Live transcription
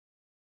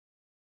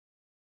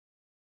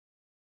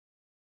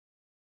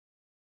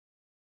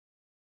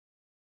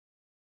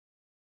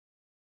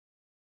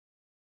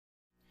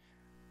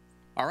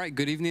All right,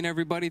 good evening,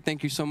 everybody.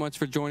 Thank you so much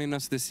for joining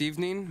us this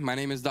evening. My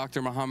name is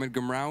Dr. Mohamed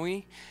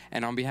Ghumrawi,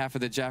 and on behalf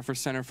of the Jaffer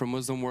Center for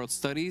Muslim World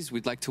Studies,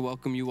 we'd like to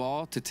welcome you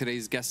all to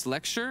today's guest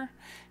lecture,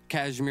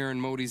 Kashmir and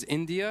Modi's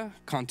India,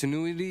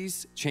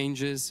 Continuities,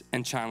 Changes,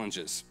 and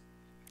Challenges.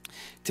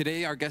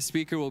 Today, our guest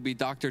speaker will be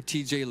Dr.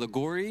 T.J.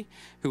 Liguori,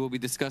 who will be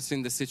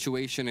discussing the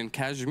situation in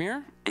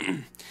Kashmir.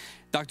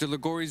 Dr.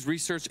 Liguori's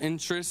research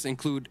interests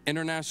include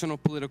international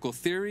political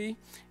theory,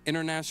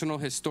 international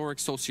historic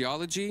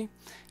sociology,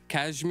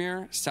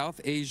 Kashmir,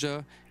 South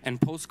Asia, and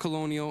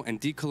post-colonial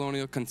and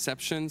decolonial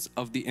conceptions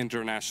of the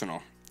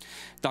international.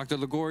 Dr.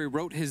 Liguori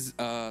wrote his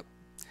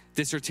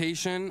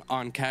dissertation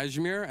on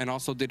Kashmir and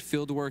also did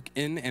fieldwork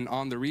in and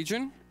on the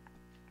region.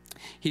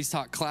 He's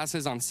taught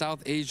classes on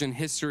South Asian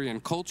history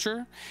and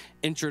culture,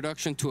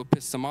 introduction to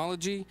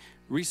epistemology,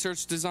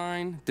 research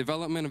design,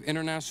 development of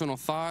international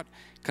thought,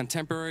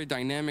 contemporary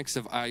dynamics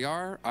of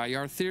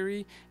IR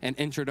theory, and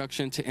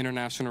introduction to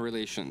international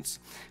relations.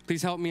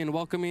 Please help me in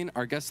welcoming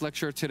our guest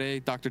lecturer today,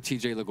 Dr.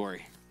 T.J.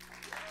 Liguori.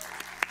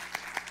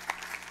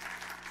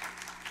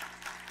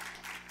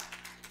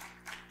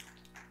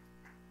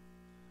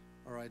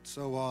 All right,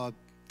 so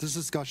this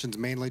discussion is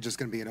mainly just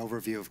going to be an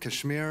overview of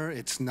Kashmir.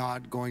 It's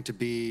not going to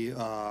be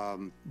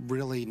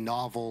really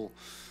novel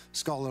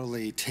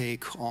scholarly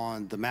take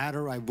on the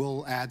matter. I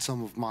will add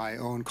some of my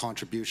own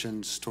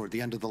contributions toward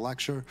the end of the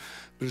lecture,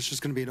 but it's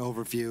just going to be an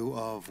overview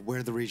of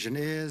where the region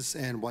is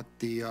and what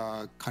the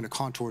kind of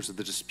contours of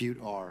the dispute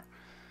are.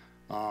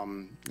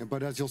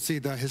 But as you'll see,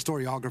 the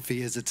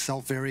historiography is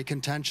itself very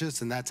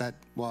contentious, and that's at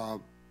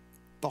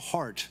the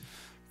heart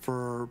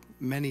for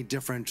many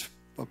different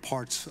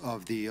parts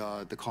of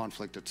the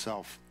conflict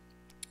itself.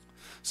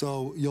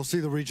 So you'll see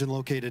the region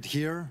located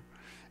here,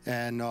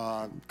 and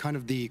kind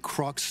of the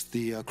crux,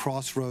 the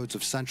crossroads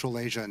of Central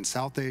Asia and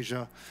South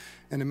Asia.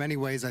 And in many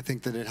ways, I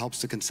think that it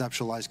helps to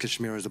conceptualize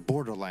Kashmir as a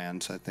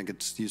borderland. I think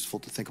it's useful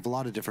to think of a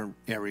lot of different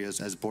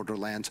areas as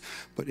borderlands,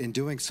 but in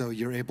doing so,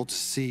 you're able to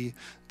see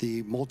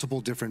the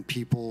multiple different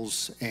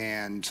peoples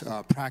and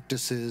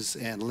practices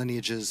and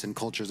lineages and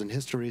cultures and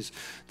histories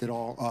that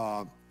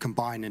all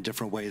combine in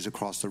different ways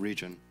across the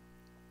region.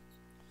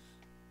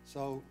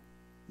 So,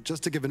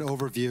 just to give an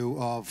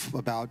overview of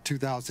about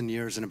 2,000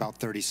 years in about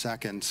 30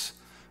 seconds,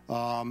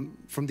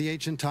 from the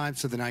ancient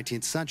times to the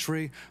 19th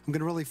century, I'm going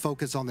to really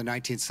focus on the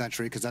 19th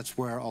century because that's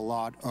where a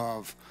lot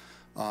of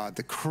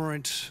the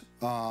current,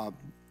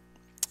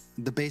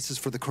 the basis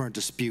for the current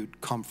dispute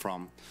come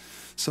from.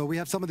 So we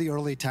have some of the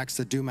early texts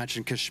that do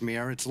mention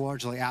Kashmir. It's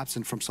largely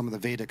absent from some of the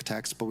Vedic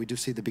texts, but we do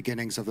see the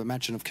beginnings of the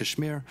mention of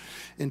Kashmir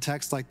in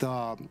texts like the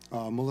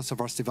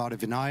Mulasavastivada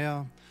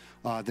Vinaya,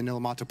 the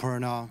Nilamata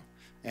Purana,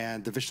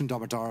 and the Vishnu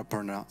Damodara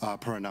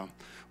Purana,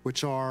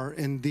 which are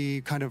in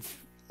the kind of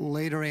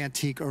later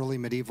antique, early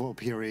medieval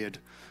period.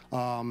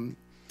 And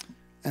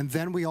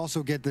then we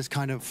also get this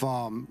kind of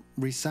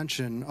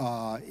recension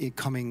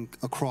coming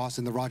across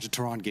in the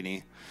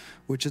Rajatarangini,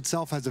 which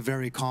itself has a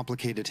very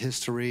complicated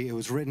history. It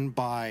was written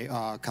by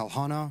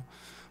Kalhana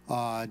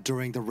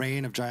during the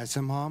reign of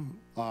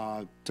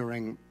Jayasimha,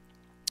 during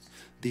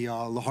the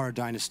Lahore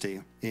dynasty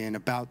in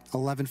about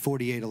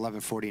 1148,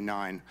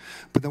 1149.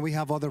 But then we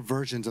have other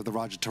versions of the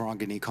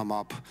Rajatarangini come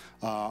up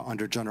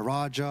under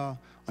Janaraja,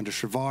 under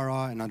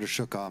Shrivara, and under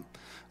Shuka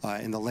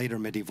in the later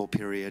medieval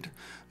period.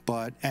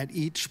 But at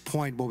each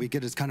point, what we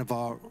get is kind of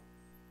a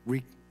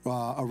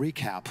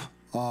recap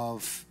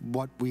of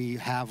what we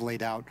have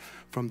laid out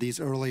from these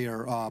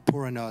earlier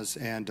Puranas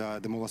and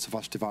the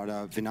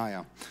Mulasavastivada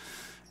Vinaya.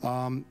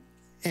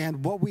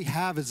 And what we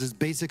have is this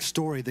basic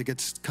story that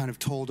gets kind of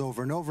told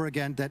over and over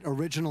again that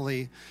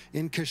originally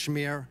in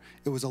Kashmir,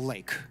 it was a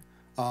lake.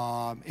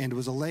 And it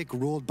was a lake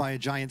ruled by a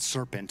giant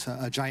serpent,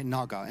 a giant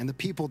Naga. And the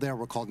people there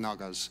were called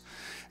Nagas.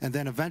 And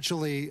then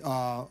eventually, in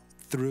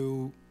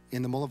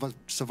the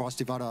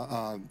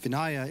Mulasavastivada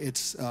Vinaya,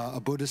 it's a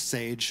Buddhist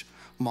sage,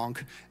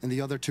 monk. And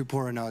the other two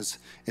Puranas,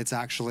 it's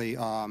actually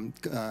a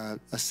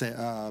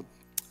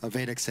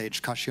Vedic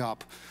sage,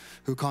 Kashyap,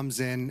 who comes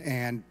in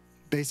and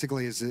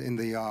basically is in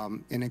the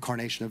an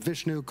incarnation of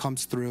Vishnu,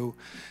 comes through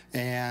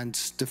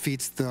and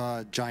defeats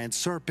the giant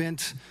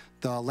serpent.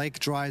 The lake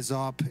dries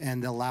up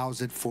and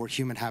allows it for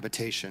human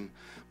habitation.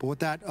 But what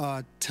that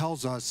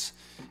tells us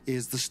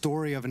is the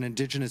story of an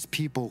indigenous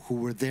people who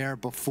were there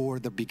before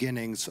the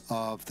beginnings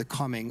of the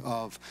coming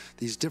of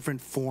these different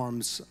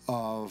forms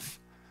of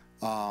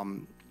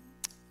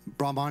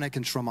Brahmanic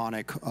and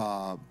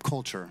Shramanic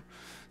culture.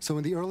 So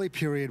in the early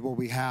period, what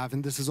we have,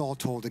 and this is all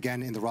told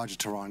again in the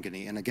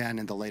Rajatarangini, and again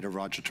in the later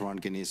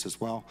Rajataranginis as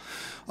well,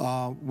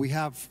 we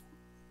have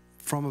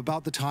from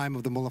about the time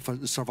of the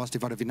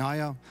Mulasavastivada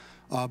Vinaya,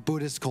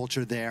 Buddhist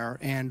culture there.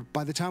 And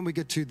by the time we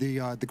get to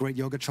the great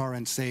Yogacara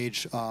and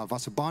sage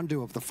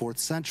Vasubandhu of the 4th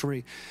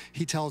century,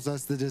 he tells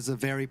us that it is a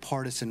very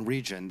partisan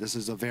region. This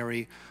is a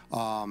very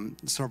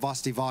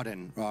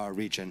Sarvastivadin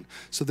region.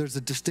 So there's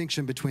a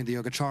distinction between the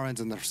Yogacharans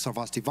and the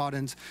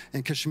Sarvastivadins,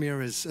 and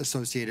Kashmir is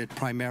associated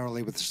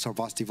primarily with the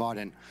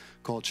Sarvastivadin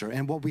culture.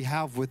 And what we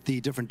have with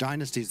the different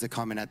dynasties that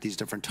come in at these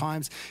different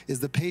times is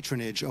the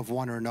patronage of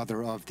one or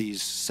another of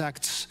these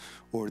sects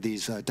or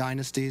these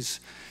dynasties.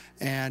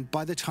 And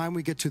by the time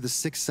we get to the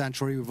 6th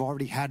century, we've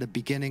already had a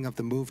beginning of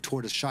the move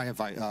toward a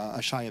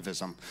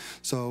Shaivism.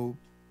 So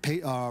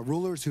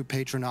rulers who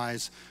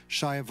patronize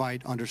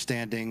Shaivite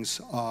understandings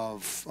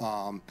of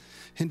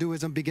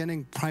Hinduism,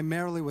 beginning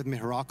primarily with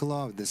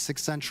Mihirakala of the 6th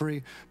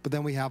century, but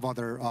then we have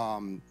other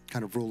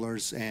kind of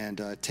rulers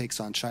and takes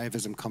on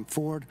Shaivism come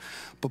forward.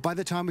 But by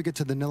the time we get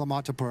to the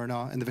Nilamata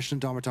Purna and the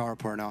Vishnudharmatara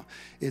Purna,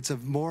 it's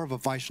more of a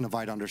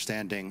Vaishnavite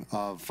understanding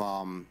of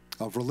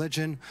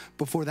religion,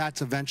 before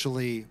that's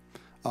eventually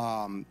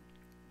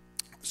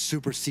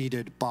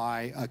superseded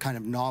by a kind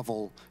of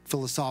novel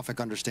philosophic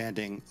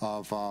understanding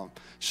of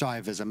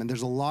Shaivism. And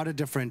there's a lot of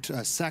different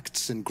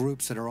sects and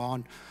groups that are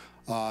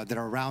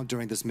around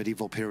during this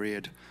medieval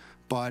period.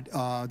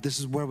 But this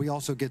is where we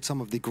also get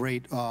some of the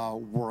great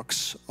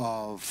works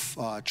of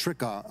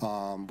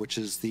Trika, which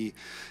is the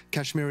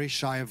Kashmiri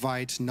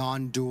Shaivite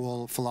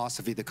non-dual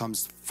philosophy that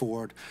comes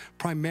forward.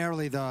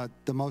 Primarily, the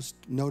most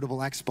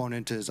notable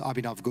exponent is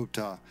Abhinav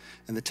Gupta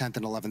in the 10th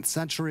and 11th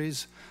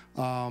centuries.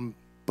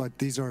 But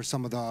these are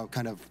some of the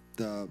kind of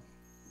the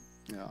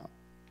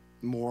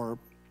more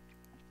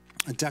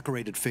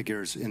decorated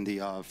figures in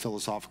the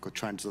philosophical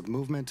trends of the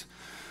movement.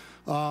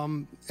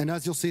 And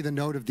as you'll see, the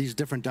note of these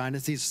different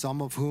dynasties,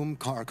 some of whom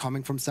are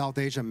coming from South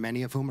Asia,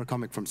 many of whom are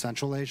coming from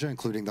Central Asia,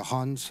 including the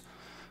Huns.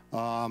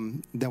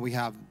 Then we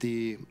have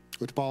the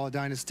Utpala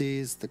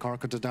dynasties, the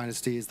Karkata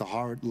dynasties, the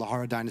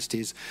Lahara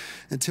dynasties,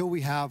 until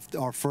we have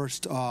our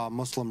first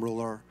Muslim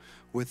ruler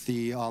with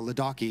the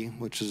Ladakhi,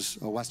 which is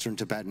a Western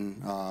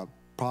Tibetan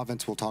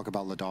province. We'll talk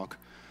about Ladakh.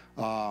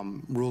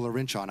 Ruler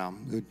Rinchana,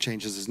 who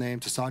changes his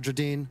name to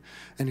Sadruddin,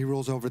 and he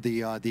rules over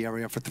the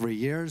area for 3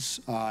 years.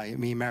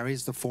 He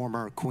marries the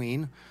former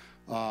queen,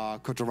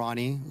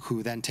 Kotarani,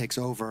 who then takes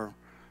over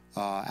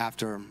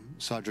after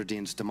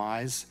Sadruddin's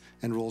demise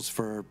and rules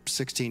for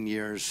 16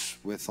 years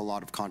with a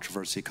lot of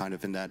controversy kind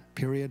of in that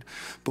period,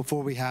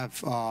 before we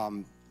have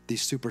the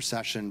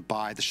supersession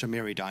by the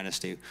Shamiri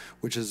dynasty,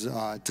 which is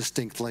a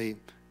distinctly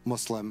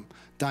Muslim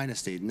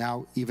dynasty.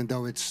 Now, even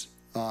though it's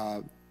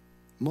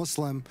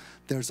Muslim,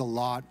 there's a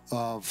lot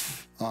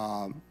of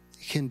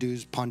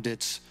Hindus,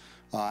 pundits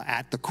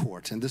at the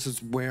court. And this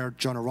is where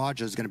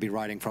Janaraja is going to be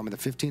writing from in the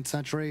 15th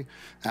century,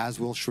 as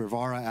will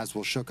Shrivara, as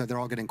will Shuka. They're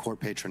all getting court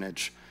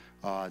patronage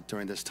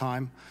during this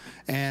time.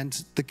 And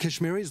the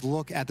Kashmiris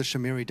look at the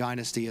Shamiri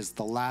dynasty as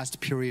the last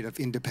period of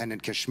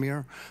independent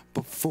Kashmir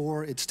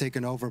before it's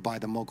taken over by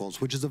the Mughals,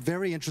 which is a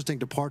very interesting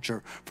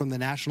departure from the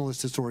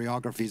nationalist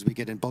historiographies we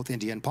get in both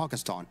India and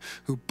Pakistan,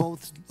 who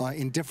both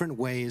in different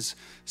ways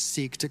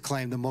seek to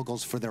claim the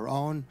Mughals for their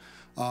own.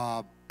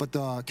 But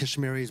the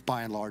Kashmiris,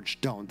 by and large,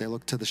 don't. They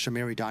look to the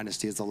Shamiri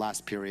dynasty as the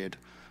last period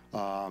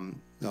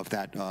of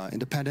that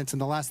independence.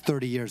 And the last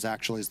 30 years,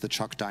 actually, is the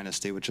Chak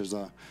dynasty, which is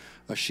a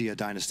Shia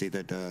dynasty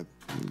that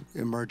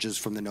emerges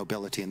from the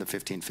nobility in the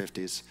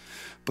 1550s.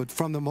 But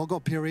from the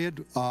Mughal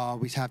period,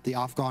 we have the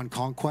Afghan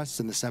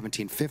conquests in the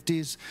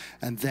 1750s,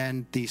 and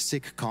then the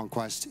Sikh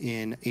conquest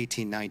in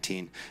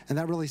 1819. And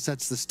that really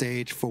sets the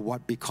stage for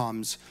what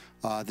becomes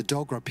the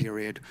Dogra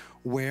period,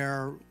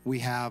 where we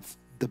have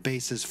the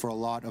basis for a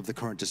lot of the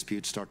current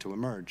disputes start to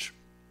emerge.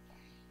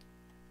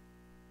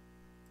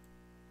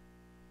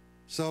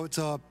 So it's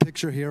a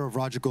picture here of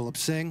Raja Gulab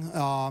Singh,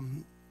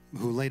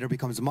 who later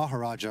becomes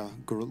Maharaja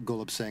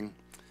Gulab Singh.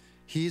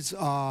 He's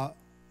a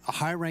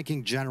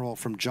high-ranking general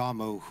from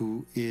Jammu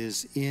who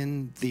is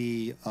in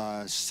the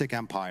Sikh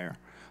Empire.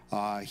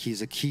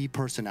 He's a key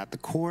person at the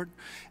court,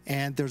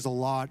 and there's a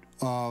lot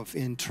of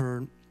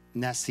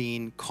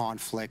internecine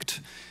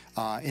conflict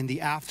in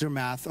the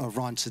aftermath of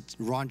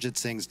Ranjit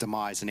Singh's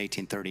demise in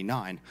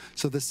 1839.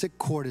 So the Sikh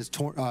court is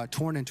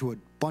torn into a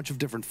bunch of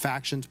different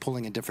factions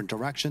pulling in different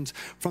directions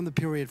from the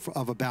period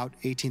of about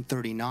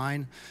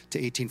 1839 to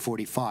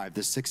 1845,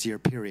 this 6-year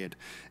period.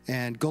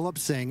 And Gulab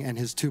Singh and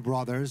his two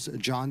brothers,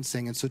 Jan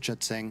Singh and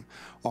Suchet Singh,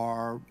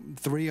 are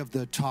 3 of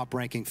the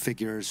top-ranking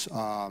figures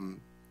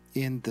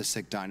in the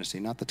Sikh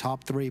dynasty. Not the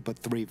top 3, but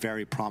 3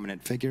 very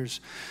prominent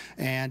figures.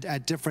 And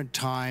at different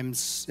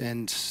times,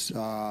 and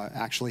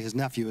actually his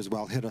nephew as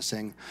well, Hira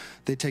Singh,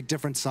 they take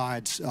different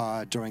sides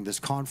during this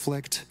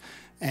conflict.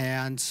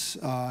 And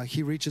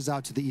he reaches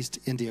out to the East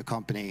India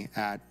Company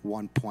at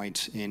one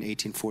point in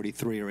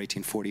 1843 or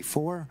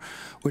 1844,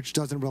 which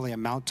doesn't really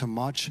amount to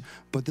much.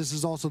 But this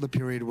is also the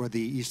period where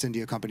the East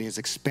India Company is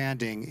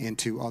expanding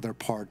into other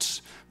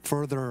parts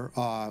further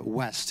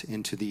west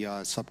into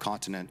the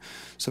subcontinent.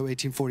 So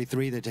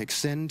 1843, they take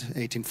Sindh.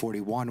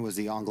 1841 was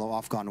the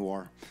Anglo-Afghan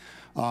War.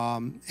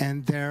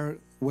 And they're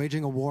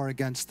waging a war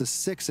against the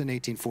Sikhs in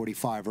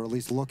 1845, or at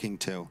least looking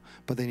to.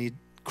 But they need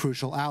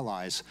crucial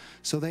allies.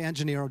 So they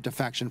engineer a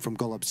defection from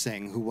Gulab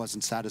Singh, who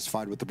wasn't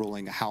satisfied with the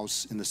ruling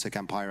house in the Sikh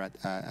Empire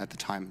at the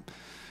time.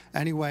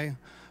 Anyway,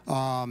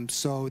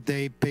 so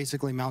they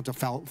basically mount a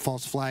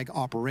false flag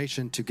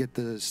operation to get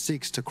the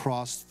Sikhs to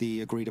cross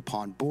the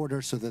agreed-upon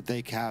border so that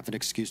they can have an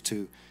excuse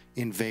to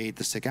invade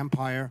the Sikh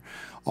Empire,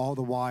 all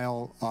the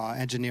while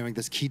engineering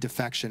this key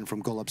defection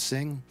from Gulab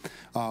Singh,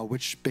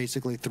 which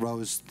basically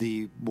throws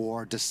the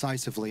war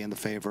decisively in the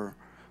favor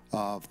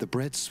of the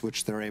Brits,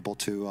 which they're able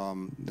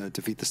to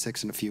defeat the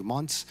Sikhs in a few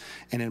months.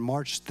 And in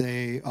March,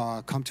 they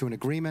come to an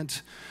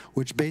agreement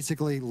which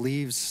basically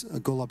leaves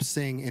Gulab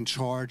Singh in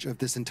charge of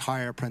this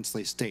entire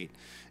princely state.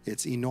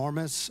 It's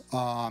enormous,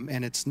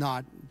 and it's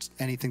not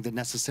anything that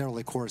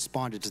necessarily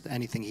corresponded to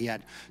anything he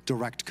had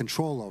direct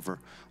control over.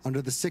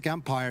 Under the Sikh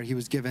Empire, he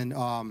was given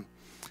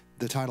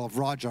the title of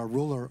Raja,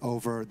 ruler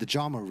over the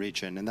Jammu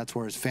region, and that's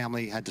where his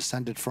family had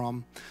descended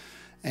from.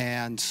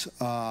 And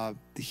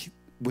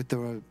with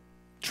the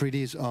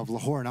treaties of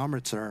Lahore and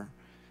Amritsar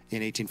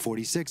in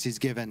 1846, he's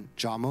given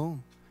Jammu,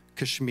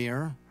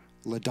 Kashmir,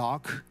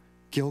 Ladakh,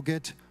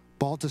 Gilgit,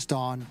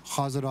 Baltistan,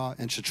 Hazara,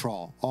 and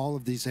Chitral. All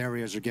of these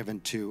areas are given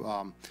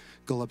to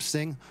Gulab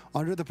Singh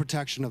under the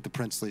protection of the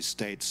princely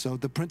state. So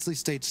the princely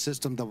state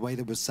system, the way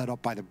that was set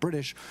up by the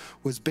British,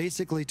 was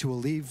basically to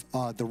leave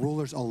the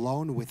rulers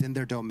alone within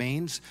their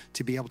domains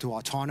to be able to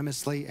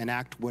autonomously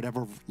enact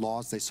whatever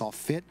laws they saw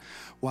fit,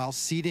 while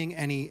ceding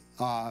any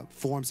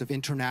forms of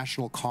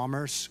international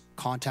commerce,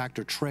 contact,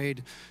 or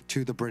trade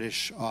to the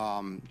British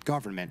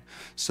government.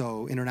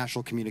 So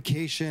international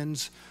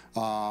communications,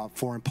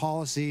 foreign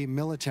policy,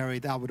 military,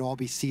 that would all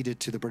be ceded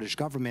to the British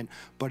government,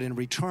 but in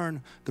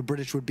return, the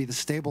British would be the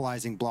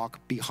stabilizing bloc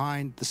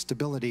behind the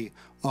stability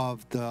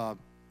of the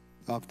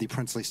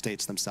princely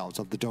states themselves,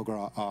 of the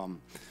Dogra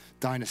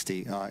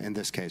dynasty in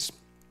this case.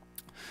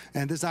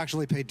 And this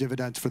actually paid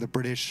dividends for the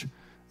British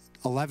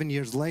 11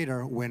 years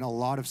later, when a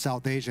lot of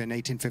South Asia in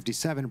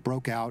 1857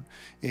 broke out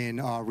in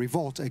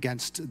revolt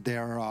against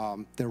their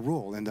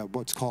rule in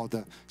what's called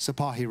the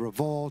Sipahi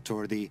Revolt,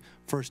 or the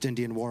First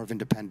Indian War of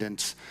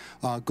Independence.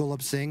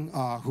 Gulab Singh,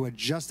 who had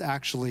just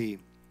actually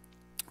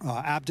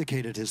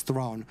abdicated his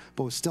throne,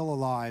 but was still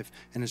alive,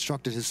 and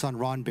instructed his son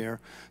Ranbir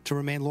to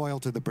remain loyal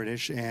to the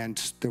British,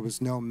 and there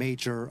was no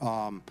major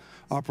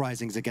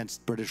uprisings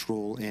against British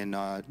rule in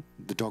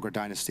the Dogra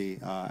dynasty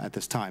at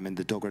this time, in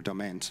the Dogra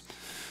domains.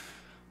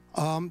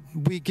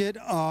 We get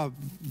a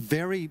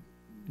very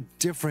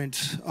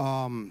different,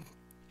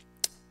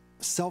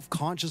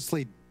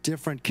 self-consciously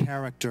different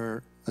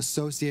character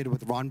associated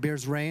with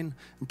Ranbir's reign,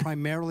 and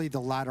primarily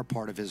the latter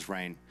part of his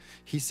reign.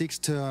 He seeks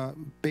to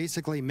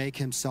basically make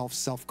himself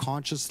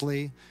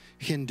self-consciously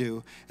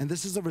Hindu, and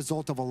this is a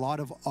result of a lot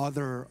of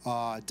other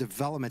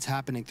developments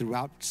happening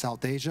throughout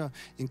South Asia,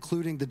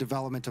 including the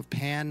development of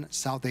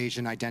pan-South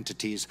Asian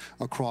identities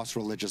across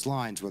religious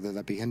lines, whether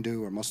that be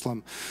Hindu or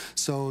Muslim.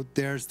 So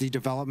there's the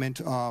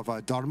development of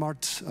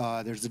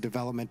dharmart, there's the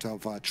development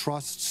of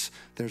trusts,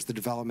 there's the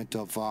development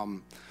of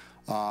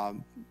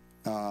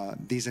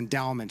these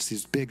endowments,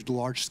 these big,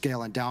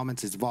 large-scale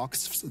endowments, these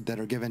vaqfs that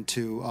are given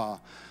to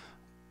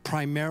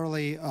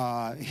primarily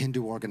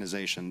Hindu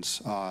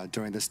organizations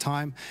during this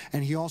time.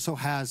 And he also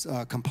has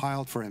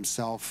compiled for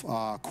himself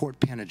a court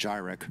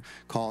panegyric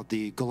called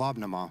the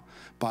Gulabnama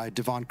by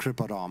Divan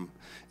Kriparam.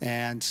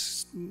 And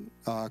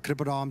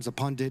Kriparam's a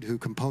pundit who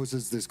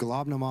composes this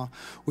Gulabnama,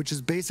 which is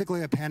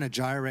basically a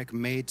panegyric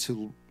made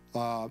to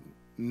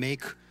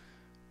make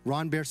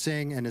Ranbir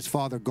Singh and his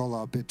father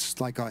Gulab,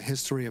 it's like a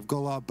history of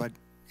Gulab, but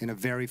in a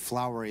very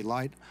flowery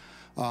light,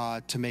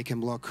 to make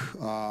him look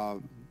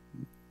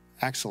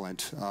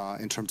excellent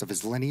in terms of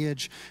his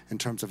lineage, in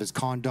terms of his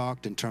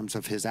conduct, in terms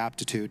of his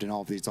aptitude, and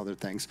all of these other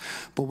things.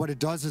 But what it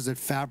does is it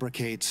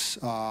fabricates,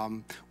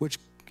 which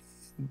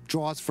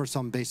draws for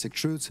some basic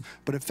truths,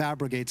 but it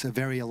fabricates a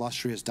very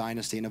illustrious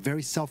dynasty and a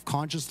very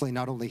self-consciously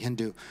not only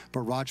Hindu,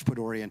 but Rajput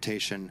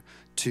orientation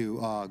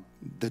to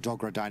the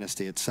Dogra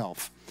dynasty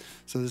itself.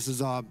 So this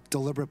is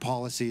deliberate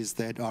policies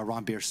that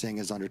Ranbir Singh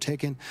has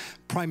undertaken,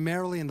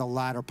 primarily in the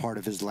latter part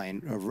of his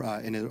reign,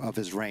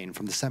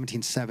 from the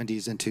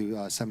 1770s into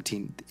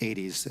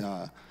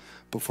 1780s,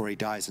 before he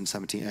dies in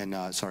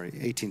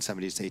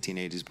 1870s to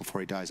 1880s, before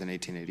he dies in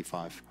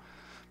 1885.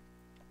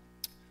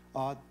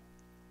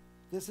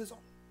 This is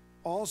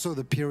also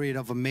the period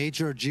of a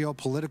major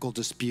geopolitical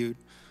dispute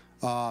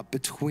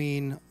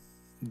between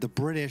the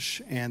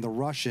British and the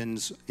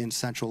Russians in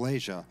Central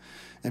Asia.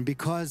 And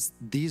because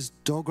these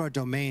Dogra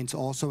domains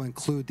also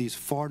include these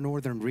far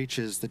northern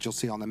reaches that you'll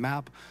see on the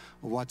map,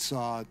 what's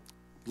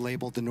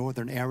labeled the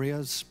northern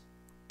areas,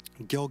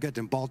 Gilgit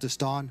and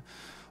Baltistan,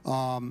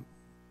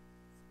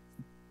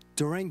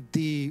 during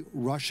the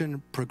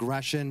Russian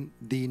progression,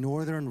 the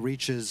northern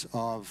reaches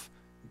of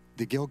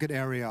the Gilgit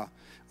area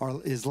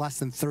is less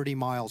than 30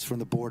 miles from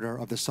the border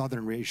of the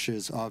southern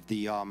reaches of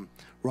the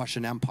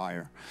Russian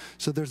Empire.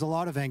 So there's a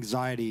lot of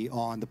anxiety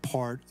on the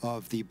part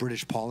of the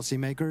British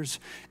policymakers,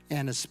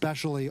 and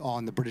especially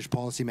on the British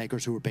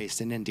policymakers who were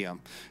based in India.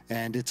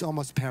 And it's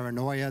almost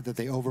paranoia that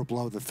they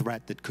overblow the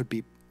threat that could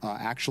be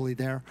actually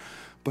there.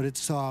 But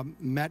it's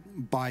met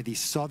by the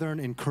southern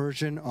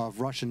incursion of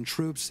Russian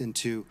troops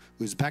into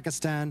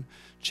Uzbekistan,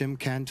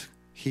 Chimkent,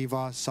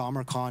 Khiva,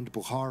 Samarkand,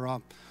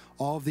 Bukhara.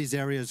 All of these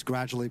areas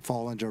gradually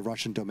fall under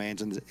Russian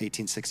domains in the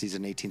 1860s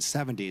and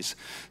 1870s.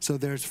 So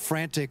there's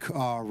frantic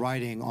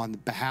writing on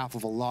behalf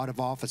of a lot of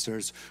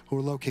officers who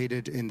are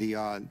located in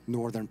the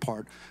northern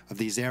part of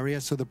these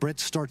areas. So the Brits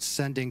start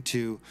sending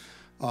to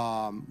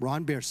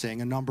Ranbir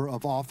Singh a number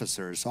of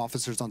officers.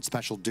 Officers on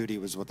special duty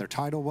was what their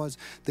title was.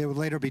 They would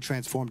later be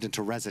transformed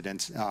into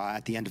residents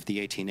at the end of the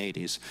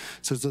 1880s.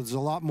 So there's a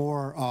lot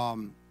more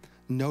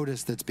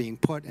notice that's being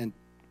put,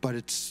 but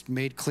it's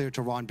made clear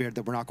to Ranbir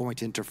that we're not going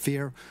to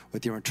interfere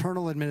with your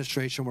internal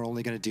administration. We're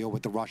only going to deal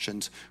with the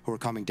Russians who are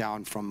coming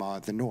down from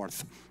the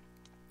north.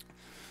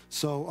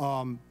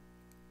 So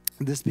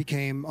this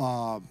became,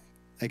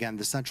 again,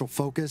 the central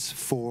focus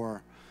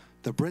for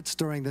the Brits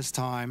during this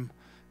time.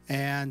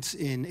 And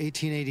in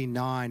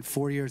 1889,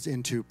 4 years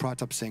into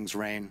Pratap Singh's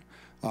reign,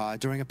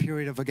 during a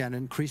period of, again,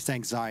 increased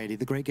anxiety,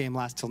 the Great Game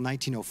lasts till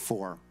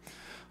 1904.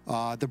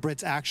 The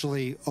Brits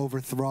actually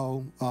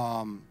overthrow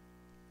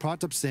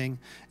Pratap Singh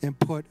and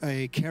put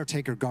a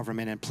caretaker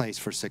government in place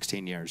for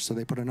 16 years. So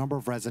they put a number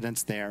of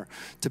residents there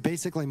to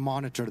basically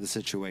monitor the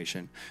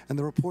situation. And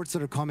the reports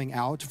that are coming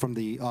out from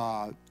the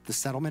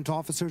settlement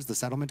officers, the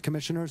settlement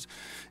commissioners,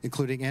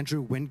 including Andrew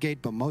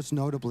Wingate, but most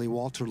notably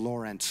Walter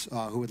Lawrence,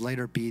 who would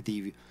later be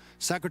the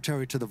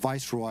secretary to the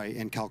viceroy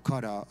in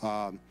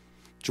Calcutta,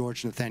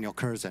 George Nathaniel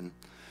Curzon,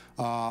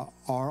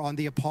 are on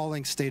the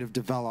appalling state of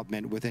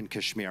development within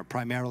Kashmir,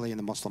 primarily in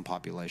the Muslim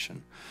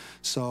population.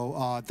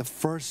 So the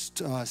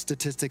first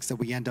statistics that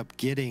we end up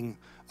getting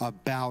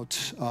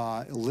about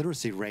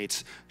literacy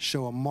rates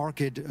show a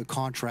marked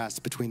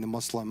contrast between the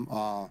Muslim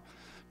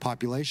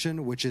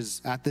population, which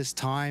is at this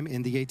time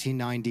in the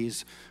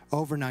 1890s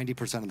over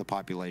 90% of the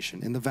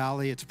population. In the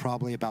valley, it's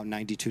probably about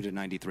 92 to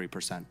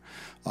 93%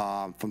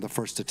 from the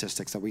first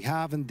statistics that we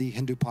have. In the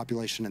Hindu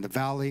population in the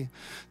valley,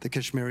 the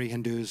Kashmiri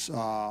Hindus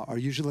are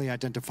usually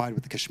identified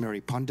with the Kashmiri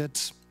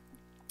Pundits,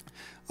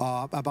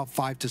 about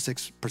 5 to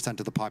 6%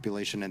 of the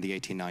population in the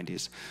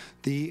 1890s.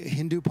 The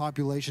Hindu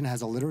population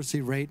has a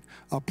literacy rate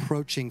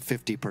approaching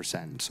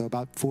 50%, so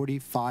about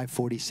 45,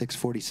 46,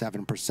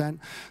 47%.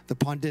 The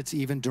Pundits,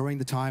 even during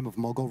the time of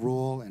Mughal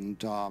rule and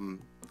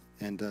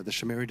the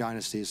Kashmiri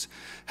dynasties,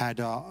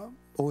 had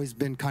always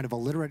been kind of a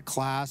literate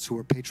class who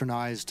were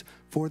patronized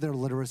for their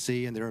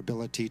literacy and their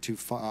ability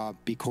to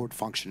be court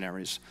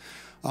functionaries.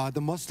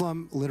 The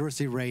Muslim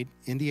literacy rate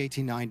in the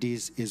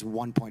 1890s is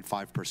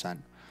 1.5%.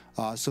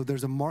 So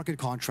there's a marked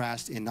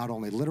contrast in not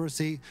only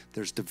literacy,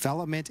 there's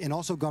development, and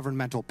also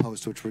governmental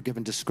posts, which were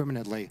given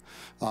discriminately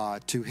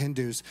to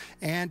Hindus,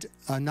 and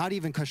not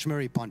even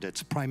Kashmiri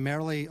Pundits,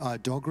 primarily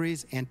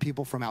Dogris and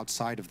people from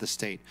outside of the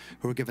state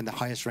who were given the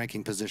highest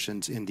ranking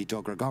positions in the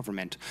Dogra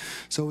government.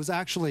 So it was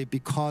actually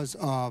because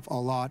of a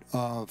lot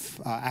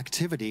of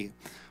activity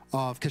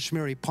of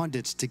Kashmiri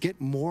Pundits to get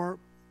more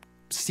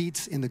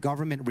seats in the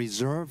government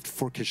reserved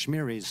for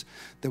Kashmiris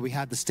that we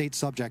had the State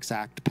Subjects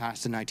Act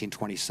passed in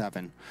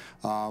 1927,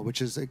 which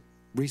has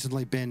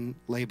recently been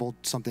labeled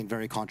something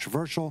very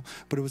controversial,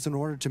 but it was in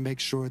order to make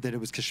sure that it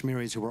was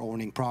Kashmiris who were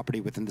owning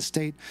property within the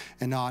state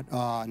and not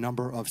a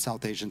number of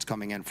South Asians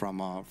coming in from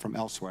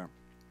elsewhere.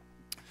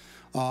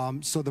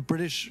 So the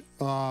British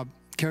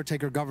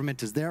caretaker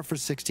government is there for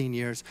 16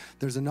 years.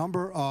 There's a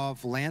number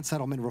of land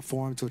settlement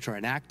reforms which are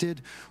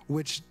enacted,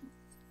 which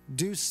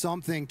do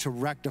something to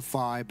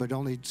rectify, but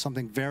only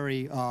something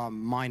very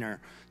minor,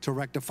 to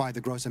rectify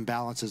the gross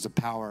imbalances of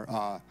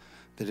power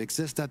that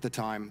exist at the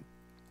time.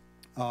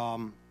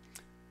 And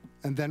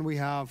then we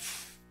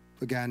have,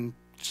 again,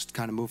 just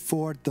kind of move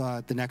forward,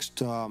 the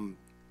next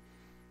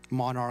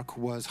monarch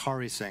was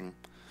Hari Singh,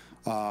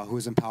 who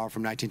was in power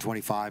from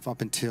 1925 up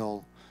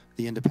until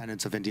the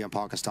independence of India and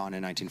Pakistan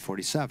in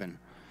 1947.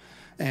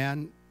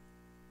 And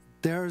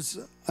there's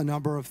a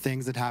number of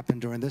things that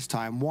happened during this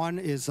time. One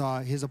is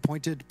his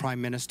appointed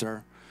prime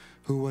minister,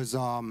 who was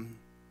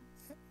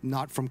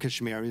not from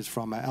Kashmir, he's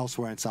from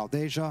elsewhere in South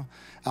Asia,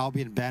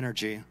 Albion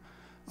Banerjee,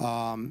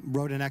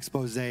 wrote an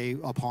expose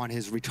upon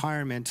his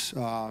retirement,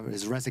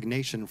 his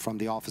resignation from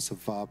the office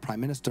of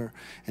prime minister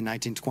in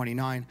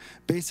 1929,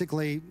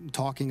 basically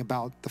talking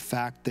about the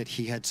fact that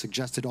he had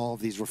suggested all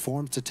of these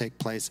reforms to take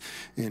place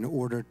in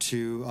order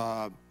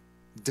to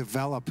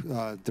develop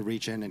the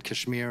region and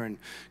Kashmir and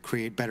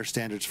create better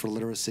standards for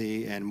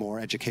literacy and more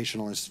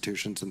educational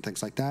institutions and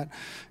things like that.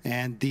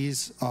 And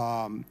these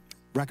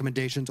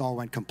recommendations all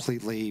went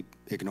completely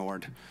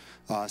ignored.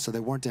 So they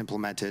weren't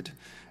implemented.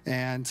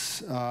 And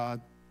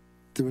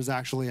there was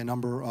actually a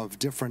number of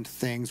different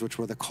things which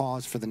were the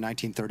cause for the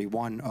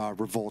 1931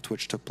 revolt,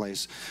 which took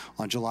place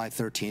on July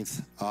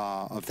 13th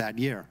of that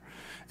year.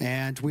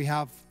 And we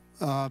have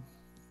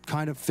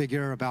kind of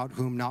figure about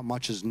whom not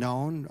much is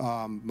known.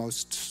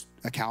 Most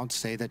accounts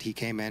say that he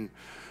came in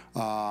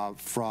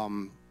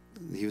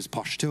he was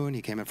Pashtun,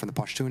 he came in from the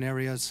Pashtun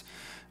areas,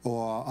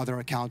 or other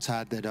accounts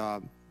had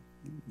that,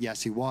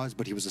 yes, he was,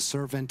 but he was a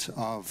servant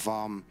of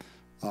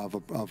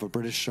a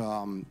British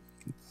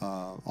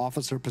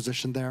officer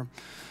position there.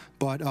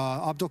 But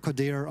Abdul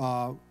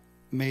Qadir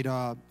made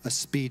a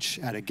speech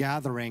at a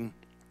gathering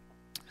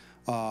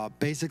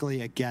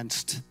basically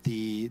against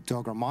the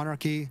Dogra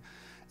monarchy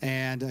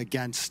and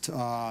against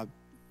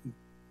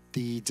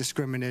the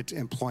discriminate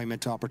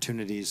employment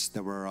opportunities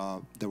that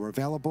were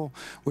available,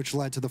 which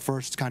led to the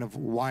first kind of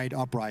wide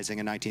uprising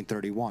in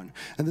 1931.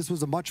 And this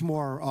was a much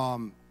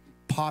more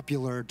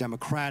popular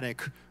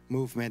democratic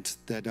movement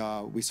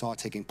that we saw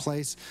taking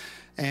place,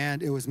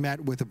 and it was met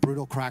with a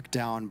brutal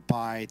crackdown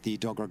by the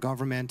Dogra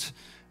government,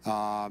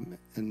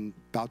 and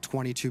about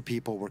 22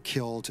 people were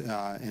killed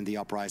in the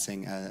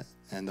uprising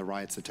and the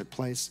riots that took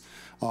place,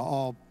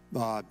 all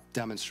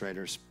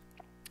demonstrators.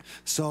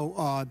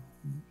 So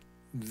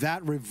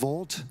that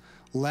revolt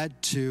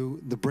led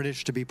to the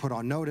British to be put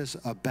on notice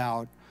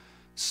about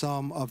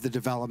some of the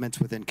developments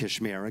within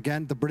Kashmir.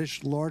 Again, the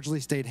British largely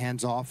stayed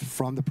hands-off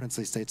from the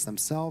princely states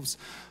themselves,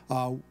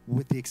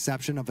 with the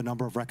exception of a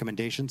number of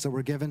recommendations that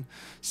were given.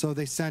 So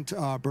they sent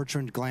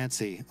Bertrand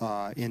Glancy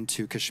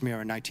into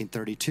Kashmir in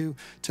 1932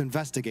 to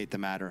investigate the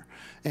matter.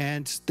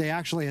 And they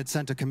actually had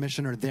sent a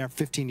commissioner there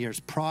 15 years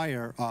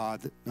prior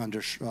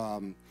under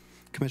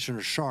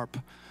Commissioner Sharp,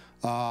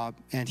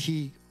 and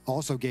he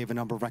also gave a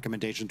number of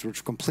recommendations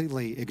which were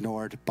completely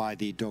ignored by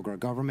the Dogra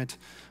government,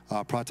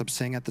 Pratap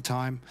Singh at the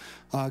time.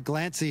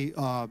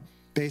 Glancy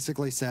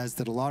basically says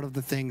that a lot of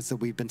the things that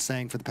we've been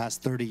saying for the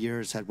past 30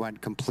 years had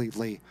went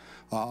completely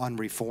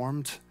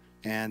unreformed,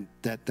 and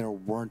that there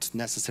weren't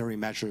necessary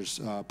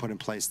measures put in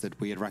place that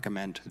we had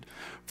recommended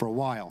for a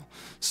while.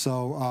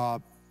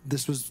 So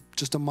this was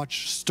just a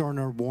much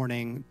sterner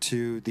warning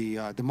to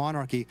the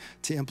monarchy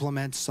to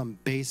implement some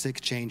basic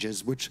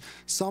changes,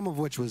 some of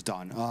which was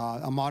done.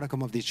 A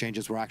modicum of these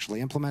changes were actually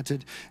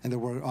implemented, and there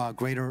were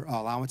greater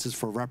allowances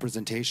for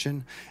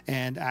representation,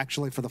 and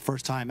actually, for the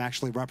first time,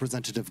 actually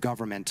representative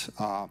government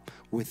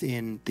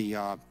within the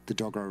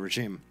Dogra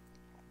regime.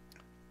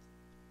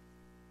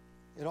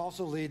 It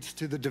also leads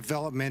to the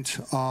development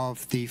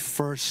of the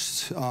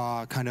first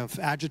kind of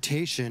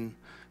agitation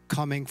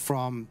coming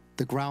from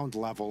the ground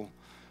level.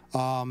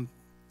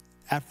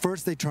 At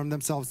first, they termed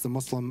themselves the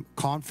Muslim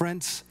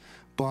Conference,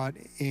 but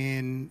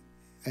in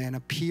an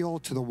appeal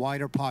to the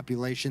wider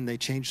population, they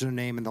changed their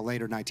name in the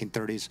later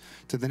 1930s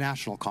to the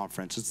National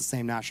Conference. It's the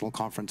same National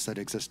Conference that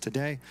exists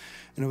today,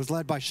 and it was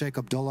led by Sheikh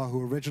Abdullah,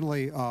 who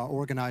originally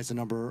organized a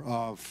number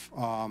of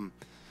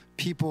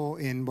people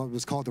in what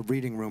was called the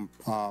Reading Room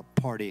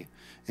Party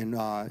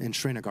in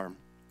Srinagar.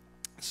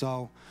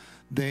 So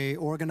they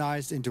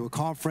organized into a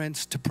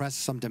conference to press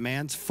some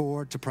demands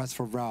to press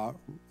for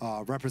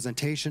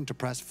representation, to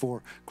press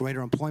for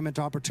greater employment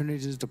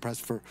opportunities, to press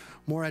for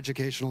more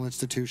educational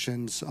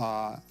institutions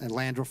and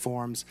land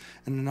reforms,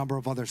 and a number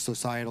of other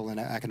societal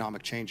and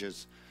economic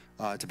changes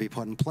to be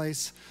put in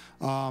place.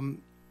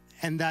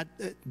 And that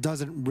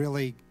doesn't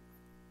really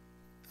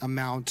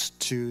amount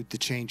to the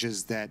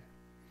changes that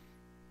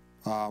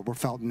were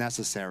felt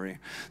necessary.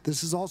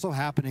 This is also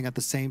happening at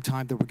the same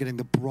time that we're getting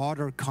the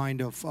broader kind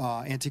of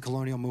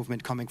anti-colonial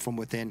movement coming from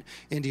within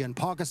India and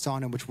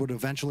Pakistan, and which would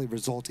eventually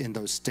result in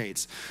those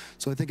states.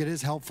 So I think it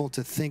is helpful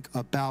to think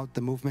about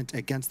the movement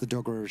against the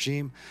Dogra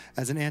regime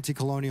as an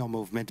anti-colonial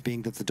movement,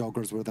 being that the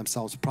Dogras were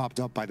themselves propped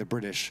up by the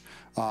British,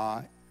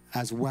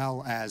 as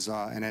well as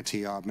an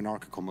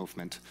anti-monarchical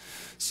movement.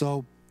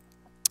 So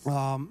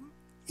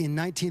in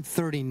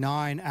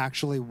 1939,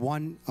 actually,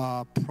 one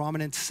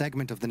prominent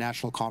segment of the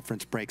National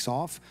Conference breaks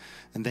off,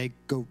 and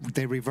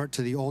they revert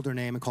to the older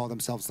name and call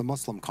themselves the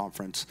Muslim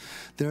Conference.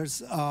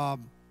 There's a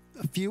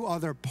few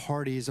other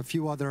parties, a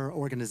few other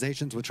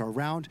organizations which are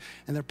around,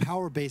 and their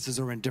power bases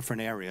are in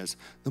different areas.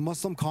 The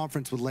Muslim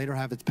Conference would later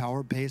have its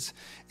power base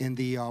in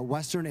the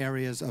western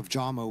areas of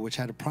Jammu, which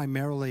had a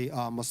primarily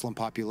Muslim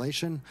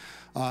population,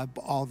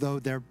 although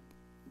their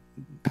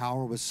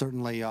power was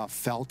certainly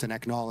felt and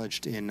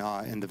acknowledged in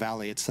the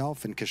valley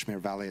itself, in Kashmir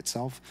Valley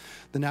itself.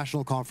 The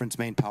National Conference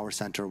main power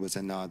center was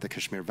in the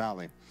Kashmir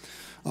Valley.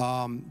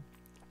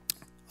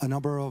 A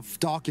number of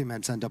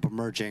documents end up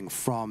emerging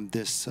from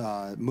this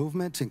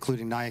movement,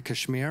 including Naya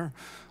Kashmir,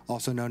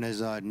 also known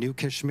as New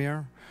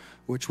Kashmir,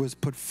 which was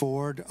put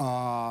forward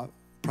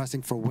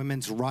pressing for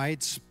women's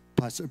rights,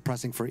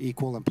 pressing for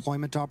equal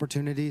employment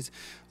opportunities,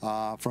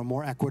 for a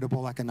more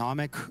equitable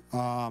economic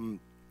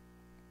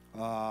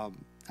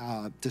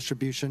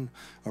distribution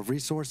of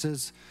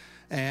resources,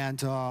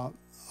 and a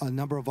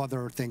number of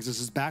other things. This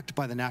is backed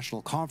by the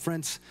National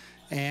Conference,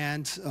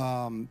 and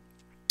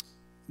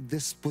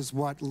this was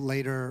what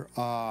later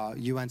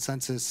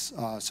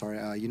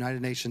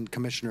United Nations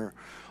Commissioner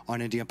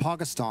on India and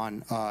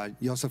Pakistan,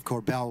 Joseph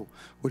Corbell,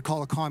 would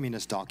call a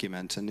communist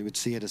document, and he would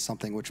see it as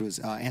something which was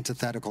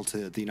antithetical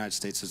to the United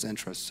States'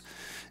 interests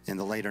in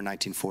the later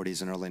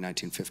 1940s and early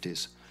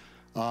 1950s.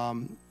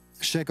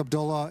 Sheikh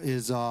Abdullah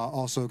is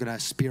also going to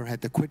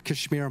spearhead the Quit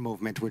Kashmir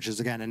movement, which is,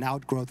 again, an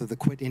outgrowth of the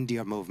Quit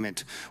India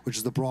movement, which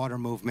is the broader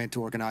movement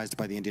organized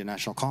by the Indian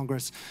National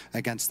Congress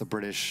against the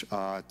British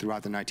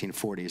throughout the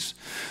 1940s.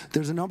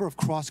 There's a number of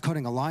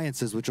cross-cutting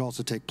alliances which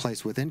also take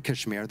place within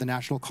Kashmir. The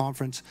National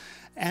Conference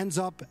ends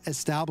up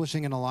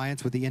establishing an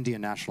alliance with the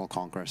Indian National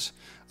Congress.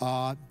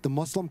 The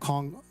Muslim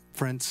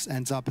Conference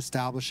ends up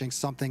establishing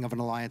something of an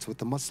alliance with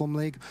the Muslim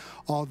League,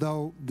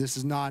 although this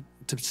is not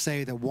to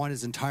say that one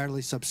is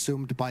entirely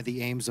subsumed by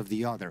the aims of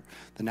the other.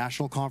 The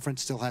National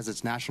Conference still has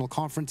its National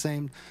Conference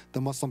aim.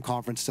 The Muslim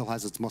Conference still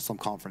has its Muslim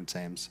Conference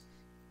aims.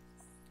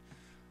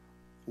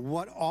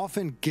 What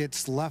often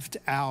gets left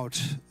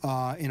out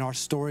in our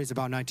stories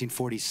about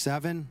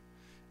 1947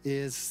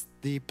 is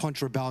the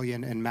Punch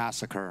Rebellion and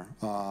massacre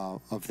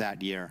of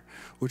that year,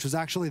 which was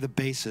actually the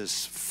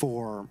basis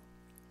for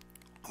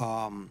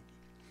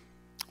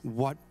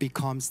what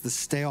becomes the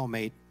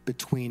stalemate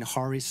between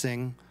Hari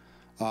Singh,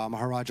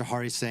 Maharaja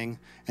Hari Singh,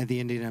 and the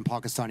Indian and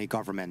Pakistani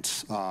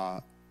governments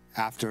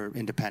after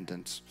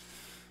independence.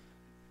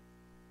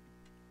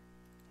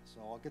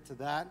 So I'll get to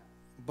that.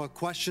 But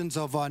questions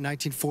of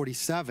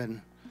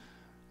 1947,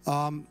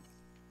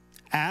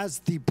 as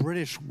the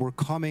British were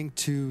coming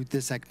to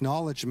this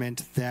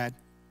acknowledgement that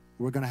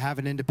we're going to have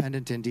an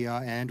independent India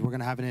and we're going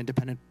to have an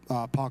independent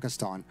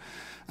Pakistan.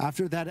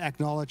 After that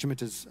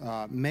acknowledgement is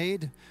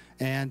made,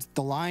 and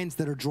the lines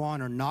that are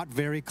drawn are not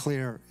very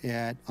clear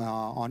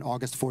on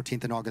August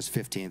 14th and August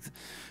 15th.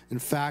 In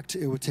fact,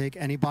 it would take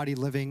anybody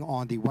living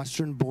on the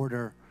western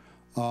border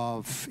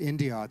of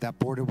India, that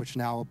border which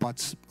now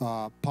abuts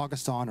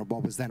Pakistan, or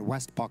what was then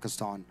West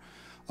Pakistan,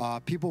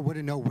 people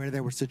wouldn't know where they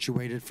were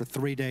situated for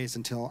 3 days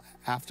until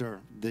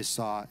after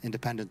this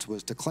independence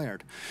was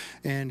declared.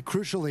 And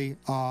crucially,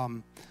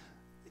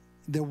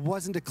 there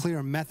wasn't a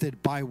clear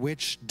method by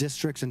which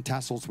districts and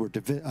tehsils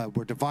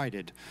were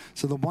divided.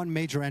 So the one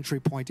major entry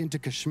point into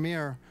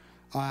Kashmir,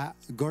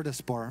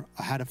 Gurdaspur,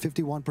 had a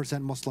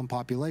 51% Muslim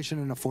population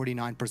and a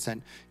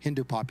 49%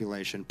 Hindu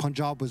population.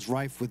 Punjab was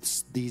rife with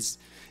these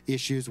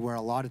issues where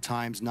a lot of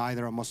times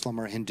neither a Muslim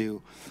or a Hindu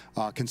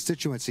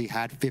constituency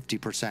had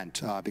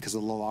 50% because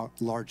of the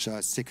large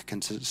Sikh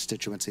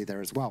constituency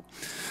there as well.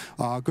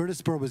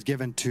 Gurdaspur was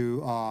given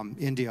to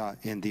India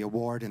in the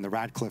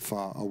Radcliffe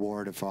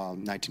Award of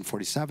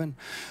 1947,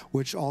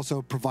 which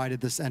also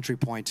provided this entry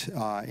point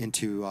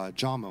into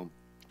Jammu.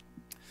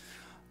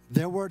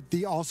 There were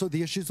also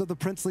the issues of the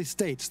princely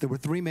states. There were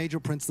three major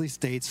princely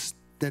states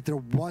that there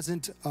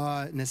wasn't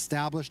an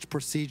established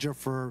procedure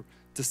for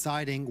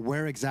deciding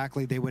where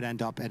exactly they would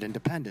end up at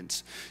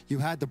independence. You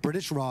had the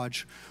British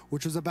Raj,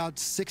 which was about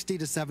 60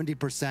 to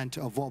 70%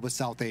 of what was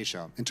South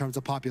Asia in terms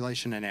of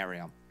population and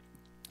area.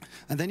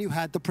 And then you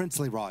had the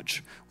Princely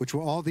Raj, which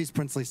were all these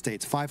princely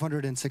states,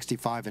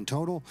 565 in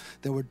total,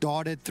 that were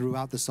dotted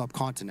throughout the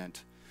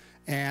subcontinent.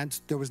 And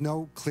there was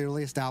no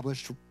clearly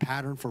established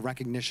pattern for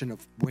recognition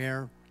of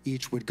where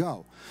each would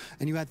go.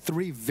 And you had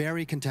three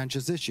very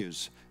contentious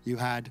issues. You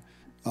had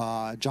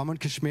Jammu and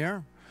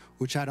Kashmir,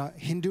 which had a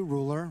Hindu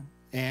ruler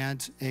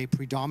and a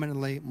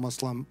predominantly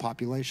Muslim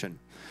population.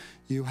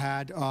 You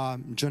had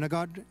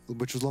Junagadh,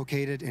 which was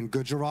located in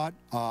Gujarat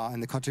in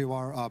the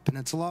Kathiawar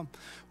Peninsula,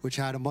 which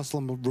had a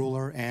Muslim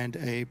ruler and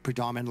a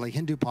predominantly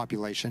Hindu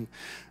population.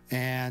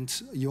 And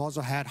you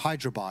also had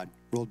Hyderabad,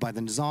 ruled by the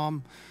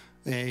Nizam,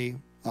 a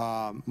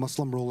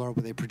Muslim ruler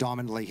with a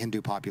predominantly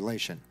Hindu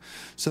population.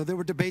 So there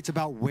were debates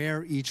about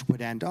where each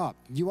would end up.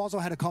 You also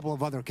had a couple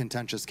of other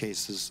contentious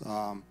cases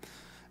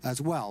as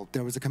well.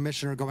 There was a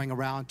commissioner going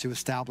around to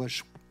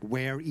establish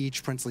where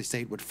each princely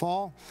state would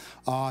fall.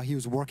 He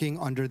was working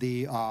under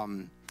the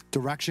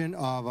direction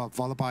of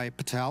Vallabhbhai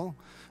Patel.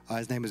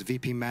 His name is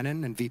V.P.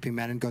 Menon, and V.P.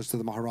 Menon goes to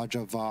the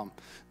Maharaja of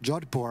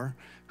Jodhpur,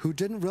 who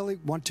didn't really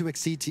want to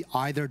accede to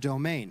either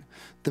domain.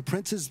 The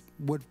princes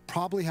would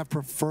probably have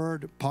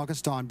preferred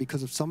Pakistan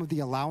because of some of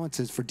the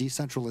allowances for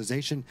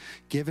decentralization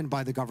given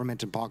by the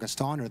government in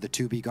Pakistan, or the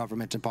to-be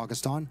government in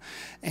Pakistan,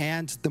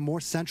 and the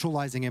more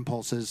centralizing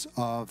impulses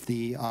of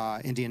the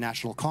Indian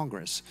National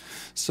Congress.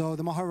 So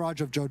the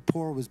Maharaja of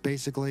Jodhpur was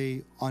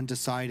basically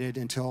undecided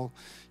until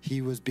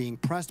he was being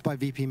pressed by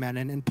V.P.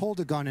 Menon and pulled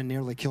a gun and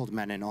nearly killed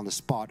Menon on the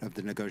spot of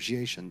the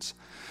negotiations.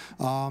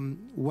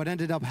 What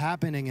ended up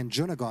happening in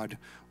Junagadh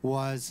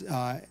was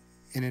an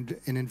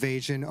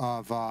invasion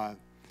of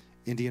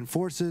Indian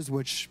forces,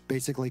 which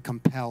basically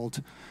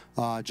compelled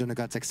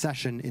Junagadh's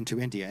accession into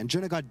India. And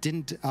Junagadh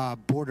didn't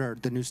border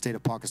the new state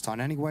of Pakistan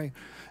anyway.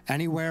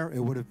 Anywhere, it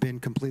would have been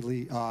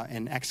completely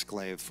an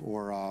exclave,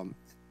 or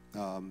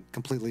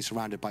completely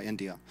surrounded by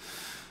India.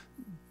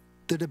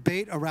 The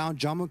debate around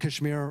Jammu and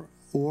Kashmir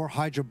or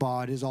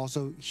Hyderabad is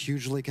also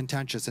hugely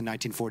contentious in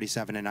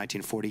 1947 and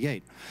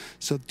 1948.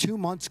 So 2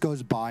 months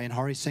goes by and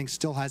Hari Singh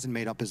still hasn't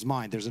made up his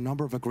mind. There's a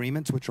number of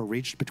agreements which are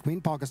reached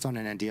between Pakistan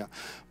and India,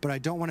 but I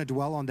don't want to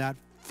dwell on that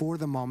for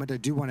the moment. I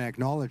do want to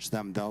acknowledge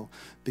them, though,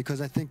 because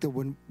I think that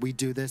when we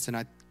do this,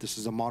 and this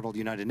is a model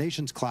United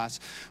Nations class,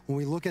 when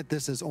we look at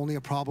this as only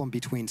a problem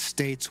between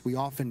states, we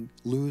often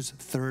lose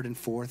third and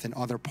fourth and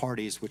other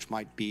parties, which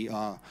might be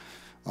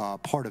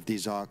part of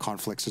these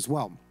conflicts as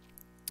well.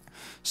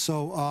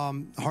 So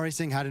Hari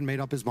Singh hadn't made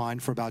up his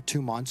mind for about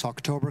 2 months.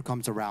 October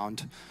comes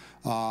around,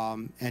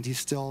 and he's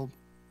still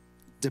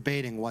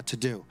debating what to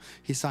do.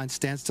 He signed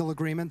standstill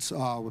agreements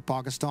with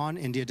Pakistan.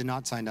 India did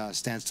not sign a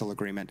standstill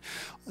agreement.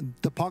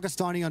 The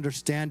Pakistani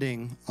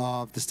understanding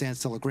of the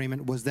standstill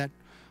agreement was that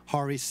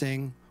Hari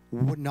Singh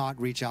would not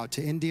reach out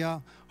to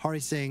India. Hari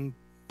Singh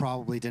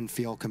probably didn't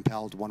feel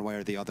compelled one way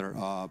or the other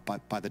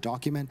by the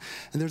document.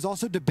 And there's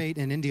also debate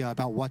in India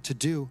about what to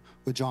do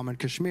with Jammu and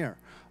Kashmir.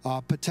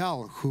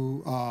 Patel,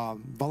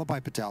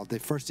 Vallabhbhai Patel, the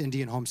first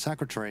Indian Home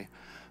Secretary,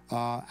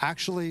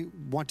 actually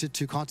wanted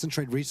to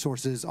concentrate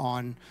resources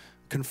on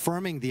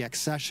confirming the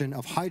accession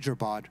of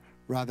Hyderabad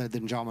rather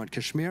than Jammu and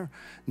Kashmir.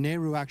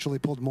 Nehru actually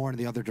pulled more in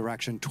the other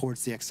direction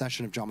towards the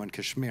accession of Jammu and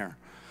Kashmir.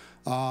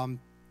 In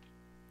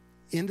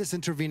this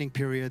intervening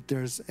period,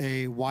 there's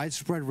a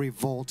widespread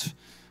revolt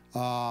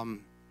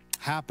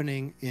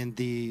happening in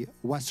the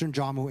western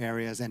Jammu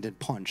areas and in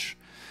Punch.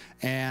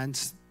 And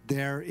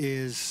there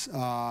is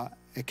a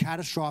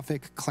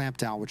catastrophic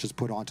clampdown which is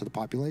put onto the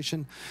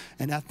population,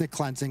 an ethnic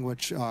cleansing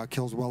which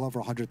kills well over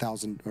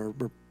 100,000 or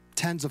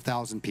tens of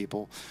thousand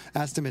people.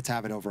 Estimates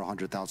have it over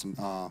 100,000,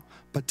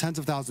 but tens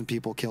of thousand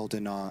people killed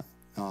in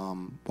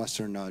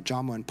western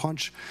Jammu and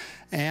Punch.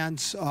 And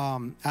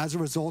as a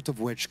result of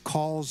which,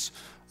 calls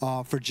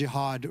for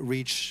jihad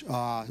reach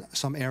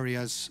some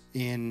areas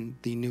in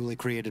the newly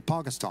created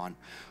Pakistan,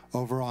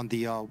 over on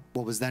the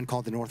what was then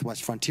called the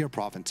Northwest Frontier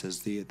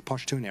Provinces, the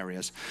Pashtun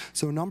areas.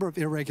 So a number of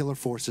irregular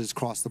forces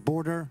cross the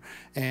border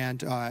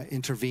and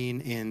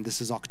intervene in,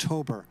 this is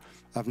October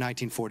of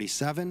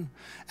 1947.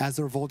 As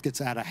the revolt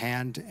gets out of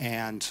hand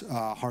and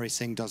Hari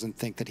Singh doesn't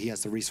think that he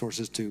has the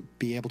resources to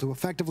be able to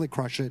effectively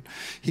crush it,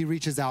 he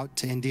reaches out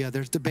to India.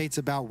 There's debates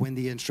about when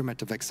the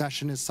instrument of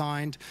accession is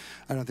signed.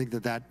 I don't think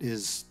that that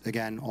is,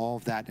 again, all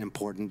of that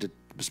important. It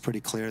was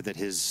pretty clear that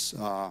his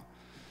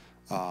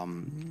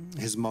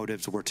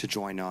motives were to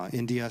join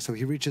India. So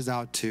he reaches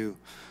out to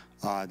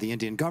the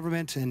Indian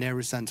government, and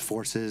Nehru sends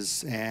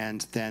forces,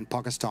 and then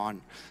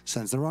Pakistan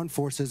sends their own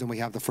forces, and we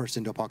have the first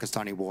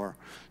Indo-Pakistani war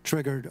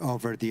triggered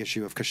over the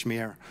issue of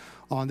Kashmir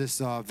on this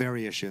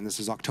very issue, and this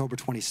is October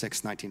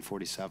 26,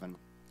 1947.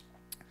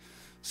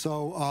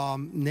 So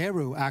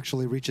Nehru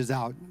actually reaches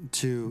out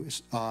to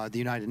the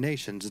United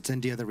Nations. It's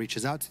India that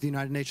reaches out to the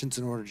United Nations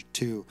in order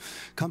to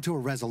come to a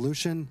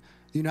resolution.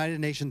 The United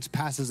Nations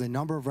passes a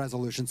number of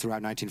resolutions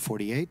throughout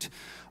 1948,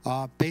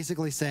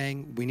 basically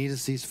saying we need a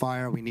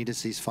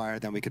ceasefire,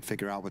 then we could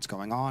figure out what's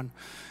going on.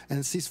 And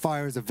the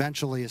ceasefire is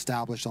eventually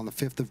established on the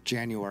 5th of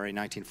January,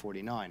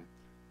 1949.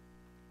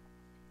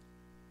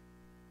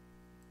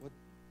 What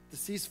the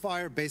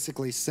ceasefire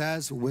basically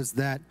says was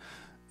that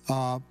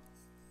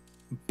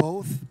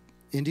both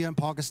India and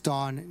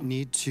Pakistan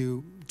need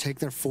to take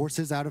their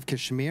forces out of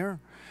Kashmir,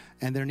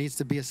 and there needs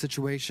to be a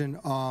situation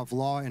of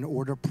law and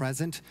order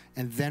present,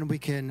 and then we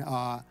can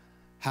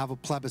have a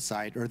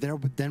plebiscite, or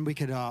then we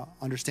could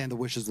understand the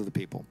wishes of the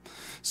people.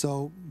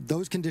 So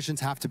those conditions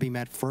have to be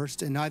met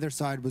first, and neither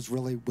side was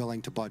really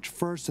willing to budge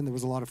first, and there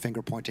was a lot of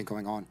finger pointing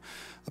going on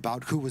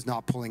about who was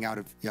not pulling out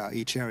of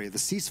each area. The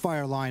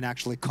ceasefire line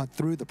actually cut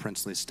through the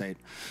princely state.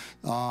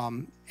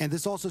 And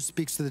this also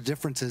speaks to the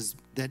differences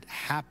that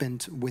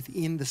happened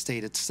within the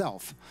state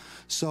itself.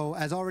 So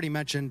as already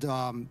mentioned,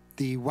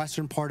 the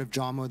western part of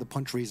Jammu, the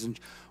Punch region,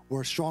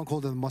 were a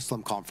stronghold of the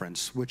Muslim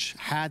Conference, which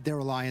had their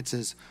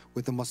alliances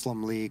with the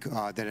Muslim League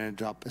that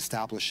ended up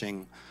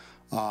establishing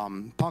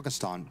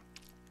Pakistan.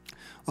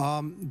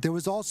 There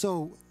was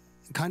also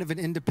kind of an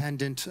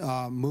independent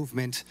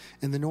movement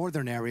in the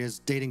northern areas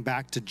dating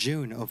back to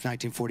June of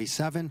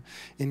 1947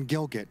 in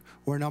Gilgit,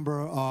 where a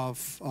number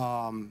of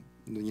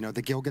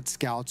the Gilgit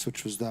Scouts,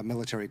 which was the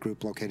military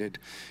group located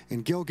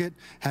in Gilgit,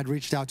 had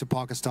reached out to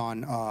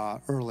Pakistan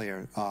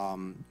earlier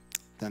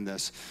than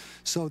this.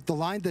 So the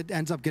line that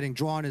ends up getting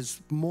drawn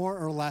is more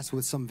or less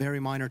with some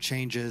very minor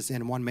changes,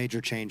 and one major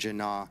change in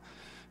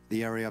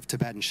the area of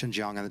Tibet and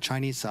Xinjiang on the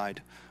Chinese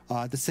side.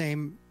 The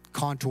same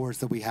contours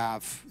that we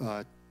have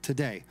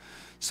today.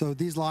 So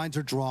these lines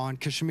are drawn.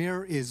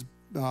 Kashmir is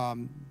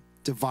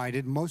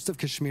divided. Most of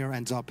Kashmir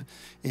ends up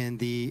in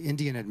the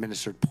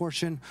Indian-administered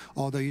portion,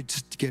 although you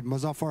get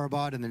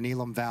Muzaffarabad and the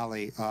Neelam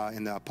Valley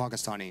in the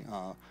Pakistani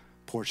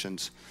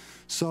portions.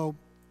 So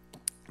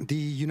the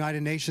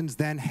United Nations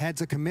then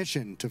heads a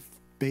commission to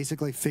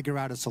basically figure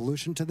out a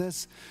solution to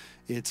this.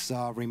 It's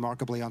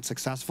remarkably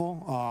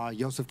unsuccessful.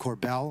 Joseph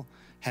Corbel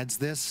heads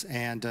this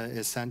and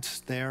is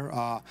sent there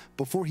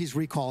before he's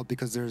recalled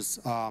because there's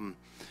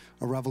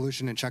a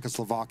revolution in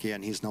Czechoslovakia,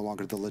 and he's no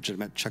longer the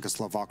legitimate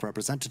Czechoslovak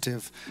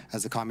representative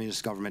as the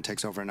communist government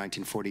takes over in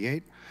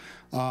 1948.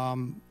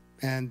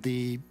 And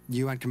the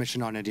UN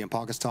Commission on India and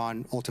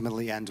Pakistan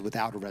ultimately ends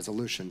without a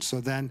resolution. So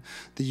then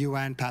the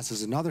UN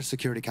passes another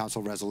Security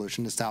Council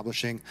resolution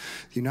establishing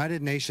the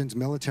United Nations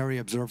Military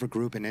Observer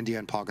Group in India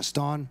and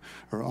Pakistan,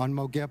 or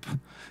UNMOGIP,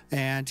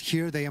 and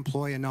here they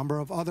employ a number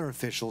of other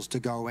officials to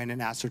go in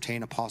and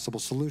ascertain a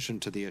possible solution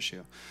to the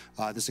issue.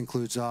 This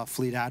includes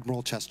Fleet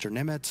Admiral Chester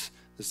Nimitz.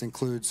 This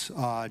includes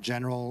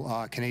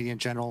Canadian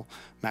General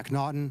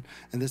MacNaughton,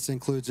 and this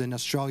includes an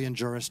Australian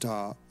jurist,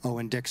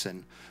 Owen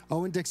Dixon.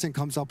 Owen Dixon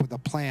comes up with a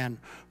plan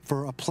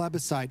for a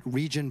plebiscite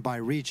region by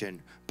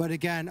region, but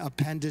again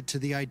appended to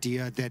the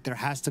idea that there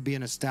has to be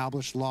an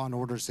established law and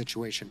order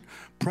situation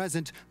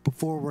present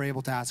before we're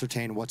able to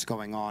ascertain what's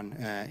going on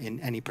in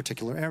any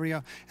particular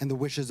area and the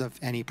wishes of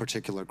any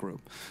particular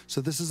group. So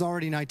this is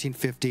already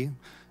 1950.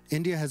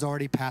 India has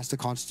already passed a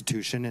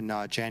constitution in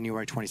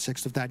January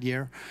 26th of that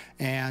year,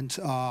 and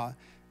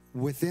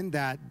within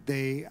that,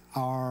 they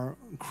are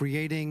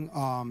creating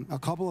a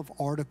couple of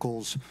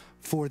articles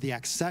for the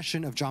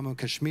accession of Jammu and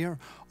Kashmir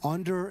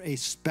under a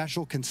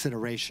special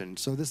consideration.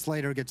 So this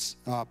later gets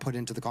put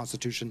into the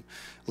Constitution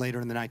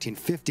later in the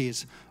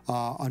 1950s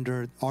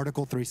under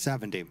Article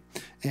 370.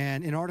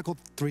 And in Article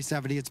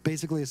 370, it's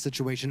basically a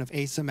situation of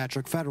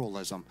asymmetric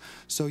federalism.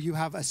 So you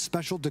have a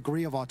special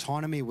degree of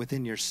autonomy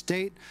within your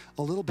state,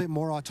 a little bit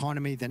more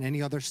autonomy than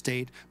any other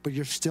state, but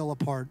you're still a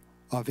part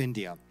of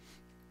India.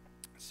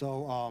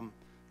 So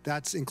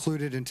that's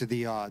included into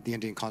the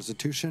Indian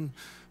Constitution.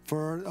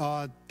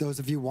 For those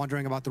of you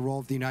wondering about the role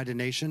of the United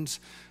Nations,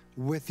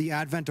 with the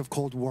advent of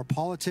Cold War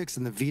politics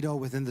and the veto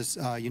within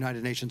the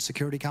United Nations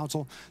Security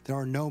Council, there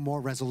are no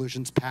more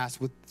resolutions passed,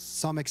 with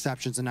some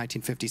exceptions in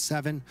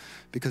 1957,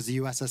 because the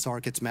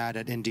USSR gets mad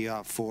at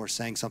India for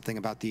saying something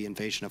about the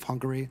invasion of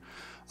Hungary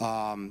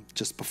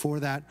just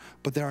before that.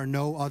 But there are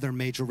no other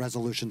major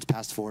resolutions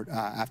passed for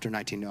after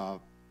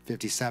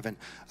 1957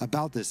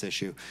 about this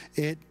issue.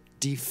 It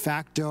de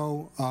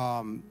facto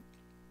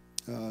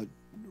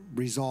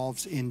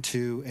resolves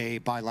into a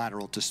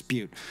bilateral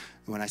dispute.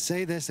 When I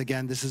say this,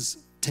 again, this is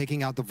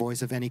taking out the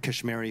voice of any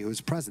Kashmiri who is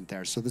present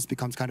there. So this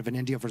becomes kind of an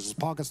India versus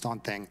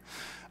Pakistan thing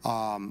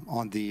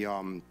on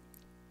the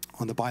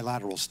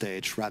bilateral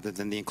stage, rather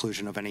than the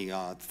inclusion of any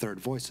third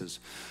voices.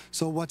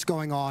 So what's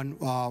going on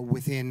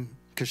within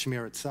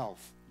Kashmir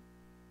itself?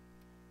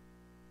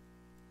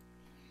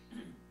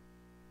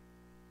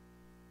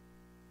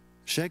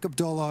 Sheikh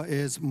Abdullah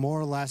is more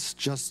or less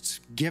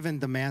just given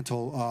the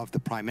mantle of the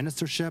prime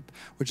ministership,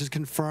 which is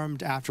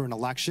confirmed after an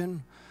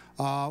election,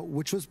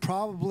 which was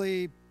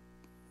probably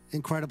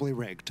incredibly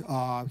rigged.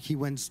 He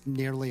wins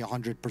nearly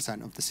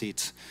 100% of the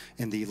seats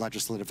in the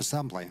Legislative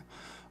Assembly.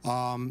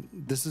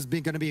 This is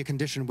going to be a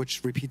condition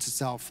which repeats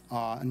itself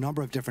a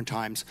number of different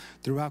times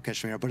throughout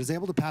Kashmir, but is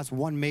able to pass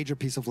one major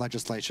piece of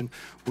legislation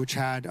which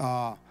had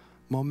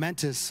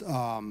momentous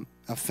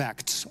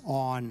effects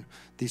on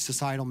the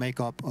societal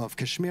makeup of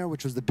Kashmir,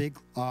 which was the big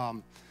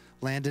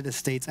Landed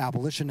Estates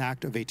Abolition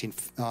Act of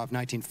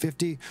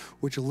 1950,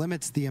 which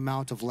limits the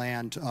amount of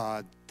land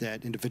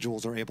that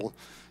individuals are able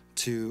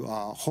to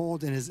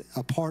hold, and is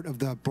a part of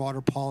the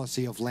broader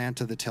policy of land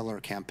to the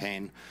tiller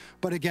campaign.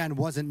 But again,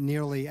 wasn't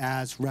nearly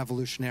as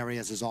revolutionary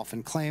as is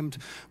often claimed,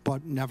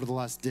 but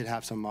nevertheless did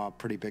have some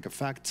pretty big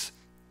effects.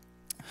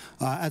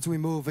 As we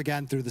move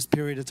again through this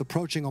period, it's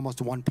approaching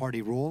almost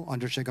one-party rule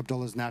under Sheikh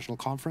Abdullah's National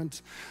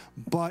Conference.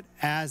 But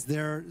as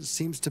there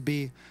seems to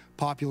be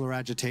popular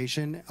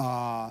agitation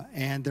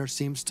and there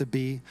seems to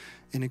be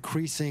an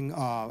increasing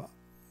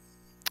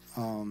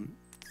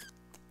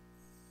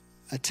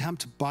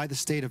attempt by the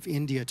state of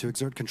India to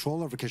exert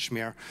control over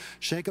Kashmir,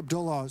 Sheikh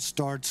Abdullah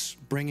starts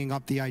bringing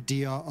up the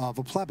idea of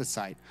a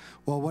plebiscite.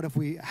 Well, what if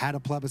we had a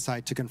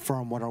plebiscite to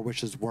confirm what our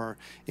wishes were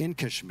in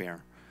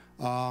Kashmir?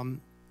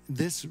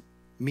 This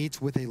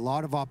meets with a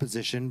lot of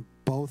opposition,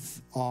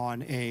 both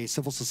on a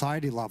civil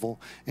society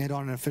level and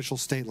on an official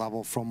state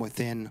level from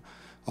within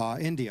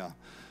India.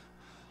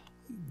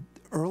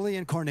 Early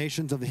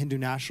incarnations of the Hindu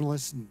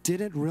nationalists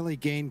didn't really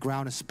gain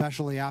ground,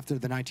 especially after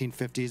the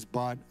 1950s,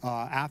 but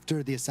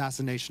after the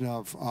assassination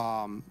of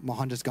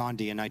Mohandas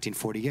Gandhi in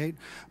 1948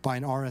 by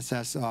an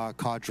RSS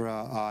cadre,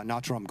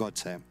 Nathuram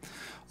Godse.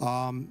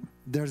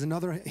 There's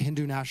another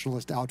Hindu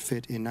nationalist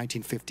outfit in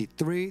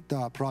 1953,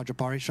 the Praja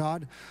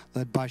Parishad,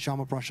 led by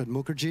Shama Prasad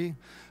Mukherjee,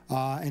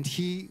 and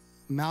he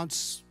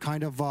mounts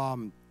kind of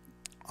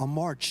a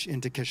march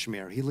into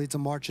Kashmir. He leads a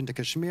march into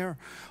Kashmir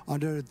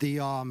under the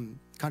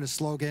kind of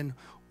slogan,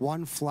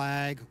 one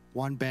flag,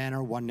 one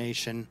banner, one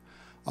nation,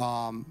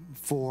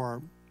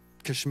 for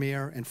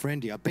Kashmir and for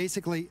India.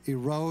 Basically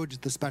erode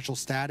the special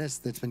status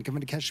that's been given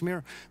to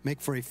Kashmir,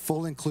 make for a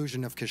full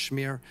inclusion of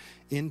Kashmir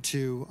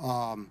into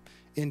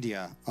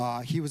India.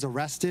 He was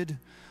arrested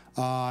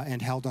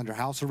and held under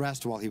house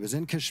arrest while he was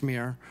in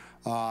Kashmir.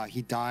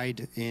 He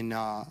died in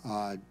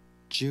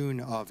June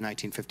of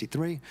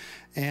 1953.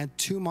 And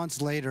 2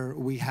 months later,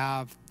 we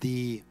have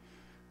the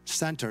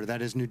center,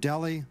 that is New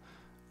Delhi,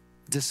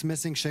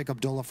 dismissing Sheikh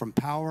Abdullah from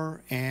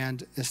power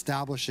and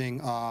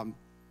establishing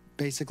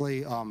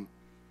basically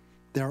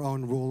their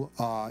own rule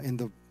in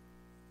the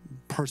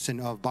person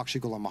of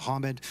Bakshi Ghulam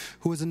Mohamed,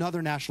 who was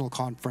another National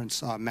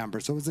Conference member.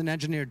 So it was an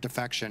engineered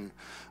defection,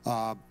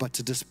 but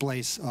to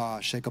displace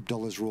Sheikh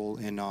Abdullah's rule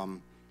in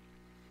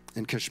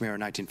Kashmir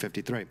in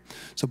 1953.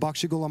 So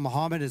Bakshi Ghulam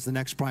Mohamed is the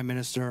next prime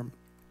minister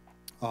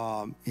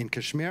in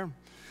Kashmir.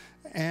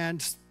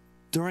 And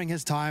during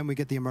his time, we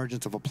get the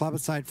emergence of a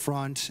plebiscite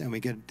front, and we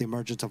get the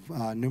emergence of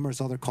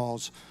numerous other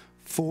calls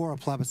for a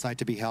plebiscite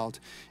to be held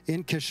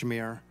in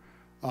Kashmir.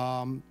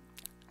 And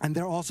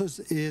there also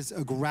is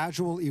a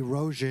gradual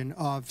erosion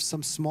of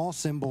some small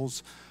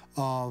symbols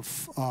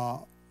of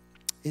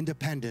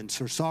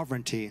independence or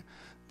sovereignty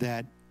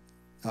that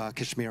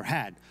Kashmir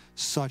had,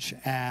 such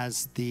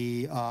as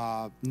the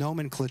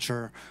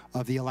nomenclature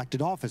of the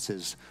elected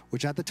offices,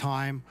 which at the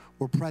time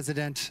were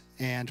president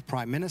and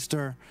prime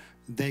minister.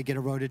 They get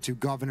eroded to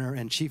governor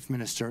and chief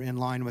minister in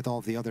line with all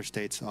of the other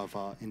states of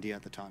India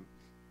at the time.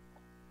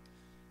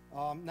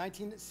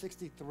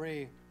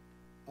 1963,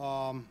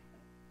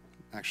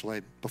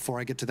 actually, before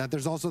I get to that,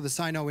 there's also the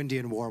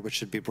Sino-Indian War, which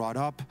should be brought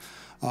up,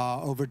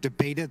 over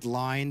debated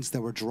lines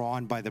that were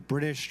drawn by the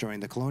British during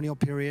the colonial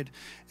period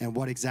and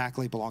what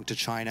exactly belonged to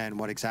China and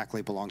what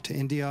exactly belonged to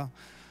India.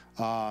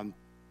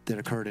 That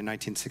occurred in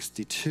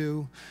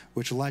 1962,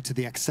 which led to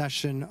the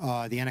annexation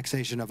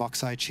of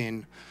Aksai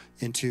Chin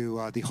into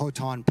the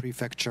Hotan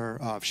prefecture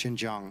of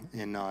Xinjiang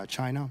in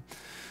China.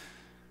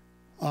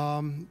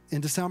 In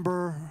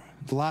December,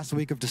 the last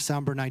week of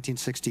December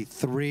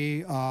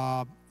 1963,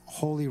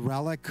 holy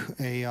relic,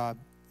 a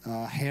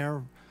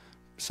hair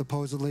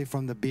supposedly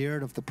from the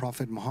beard of the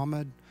Prophet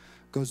Mohammed,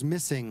 goes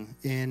missing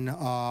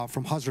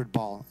from Hazrat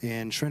Bal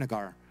in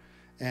Srinagar.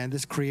 And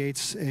this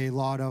creates a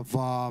lot of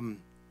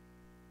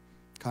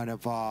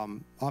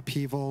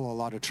upheaval, a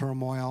lot of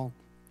turmoil.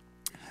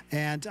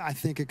 And I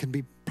think it can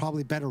be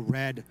probably better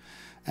read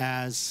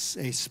as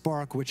a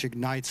spark which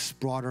ignites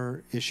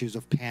broader issues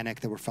of panic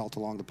that were felt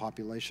along the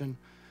population.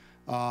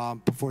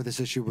 Before this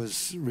issue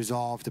was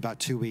resolved about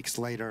 2 weeks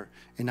later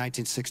in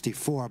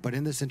 1964. But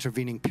in this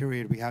intervening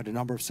period, we had a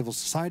number of civil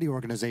society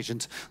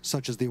organizations,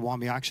 such as the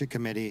Awami Action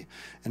Committee,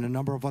 and a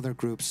number of other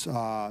groups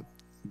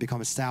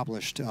become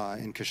established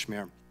in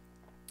Kashmir.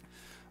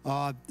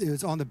 It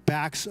was on the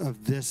backs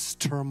of this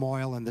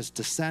turmoil and this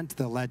dissent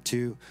that led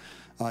to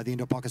the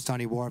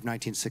Indo-Pakistani War of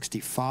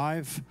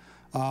 1965,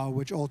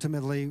 which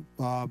ultimately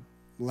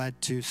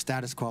led to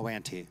status quo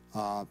ante,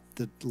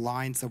 the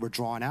lines that were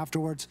drawn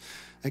afterwards.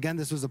 Again,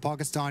 this was a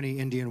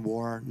Pakistani-Indian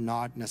war,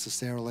 not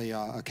necessarily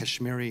a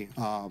Kashmiri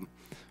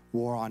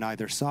war on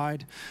either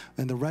side.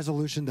 And the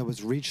resolution that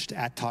was reached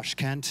at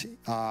Tashkent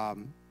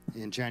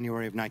in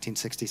January of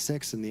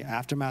 1966, in the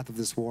aftermath of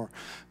this war,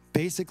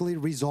 basically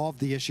resolved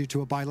the issue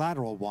to a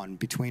bilateral one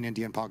between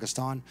India and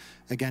Pakistan,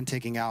 again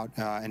taking out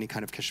any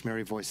kind of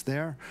Kashmiri voice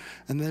there.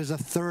 And there's a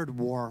third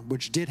war,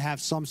 which did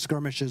have some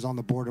skirmishes on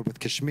the border with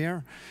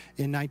Kashmir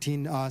in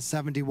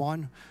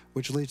 1971,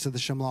 which leads to the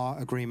Shimla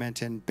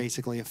Agreement and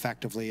basically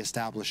effectively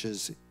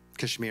establishes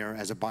Kashmir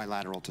as a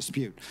bilateral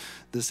dispute.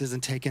 This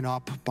isn't taken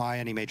up by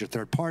any major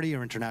third party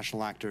or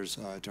international actors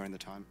during the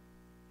time.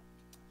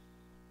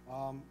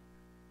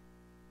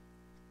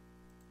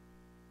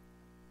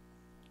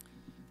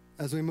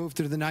 As we move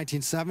through the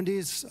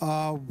 1970s,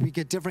 we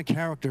get different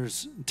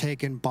characters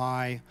taken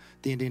by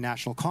the Indian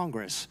National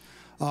Congress.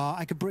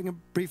 I could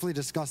briefly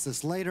discuss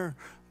this later,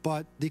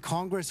 but the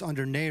Congress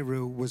under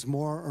Nehru was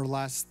more or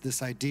less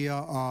this idea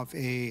of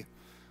a,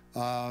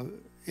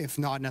 if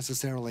not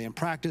necessarily in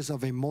practice,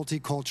 of a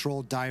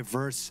multicultural,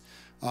 diverse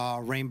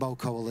rainbow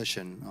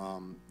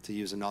coalition, to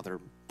use another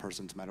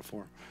person's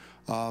metaphor,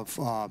 of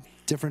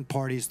different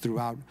parties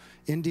throughout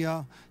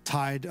India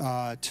tied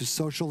to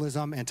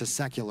socialism and to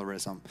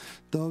secularism.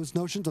 Those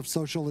notions of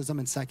socialism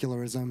and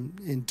secularism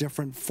in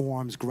different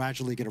forms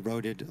gradually get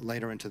eroded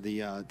later into the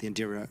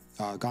Indira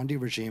Gandhi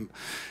regime.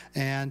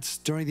 And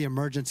during the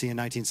emergency in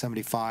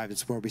 1975,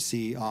 it's where we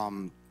see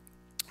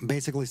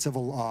basically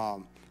civil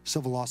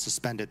law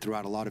suspended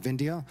throughout a lot of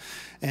India,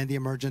 and the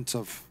emergence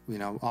of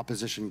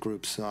opposition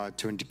groups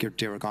to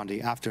Indira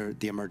Gandhi after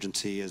the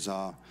emergency is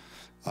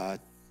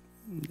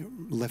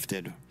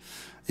lifted.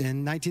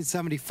 In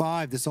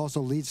 1975, this also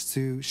leads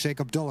to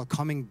Sheikh Abdullah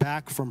coming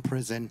back from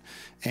prison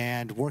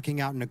and working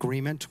out an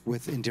agreement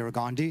with Indira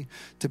Gandhi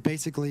to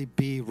basically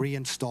be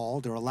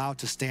reinstalled or allowed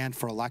to stand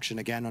for election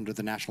again under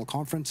the National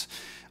Conference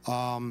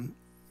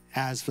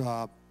as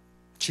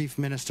Chief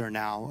Minister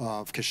now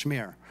of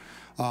Kashmir,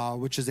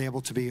 which is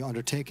able to be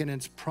undertaken. And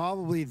it's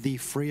probably the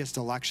freest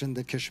election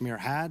that Kashmir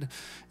had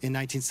in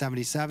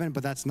 1977,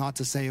 but that's not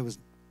to say it was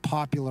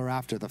popular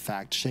after the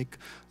fact. Sheikh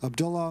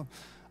Abdullah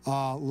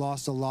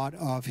lost a lot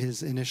of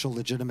his initial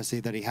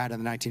legitimacy that he had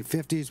in the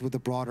 1950s with the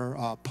broader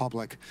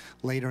public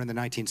later in the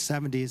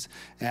 1970s,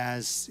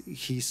 as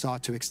he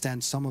sought to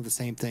extend some of the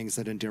same things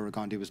that Indira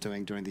Gandhi was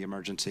doing during the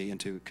emergency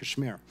into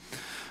Kashmir.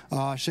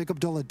 Sheikh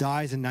Abdullah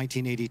dies in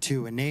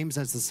 1982 and names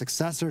as the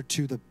successor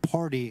to the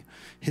party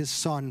his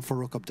son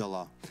Farooq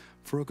Abdullah.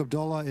 Farooq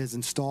Abdullah is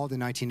installed in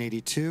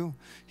 1982.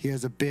 He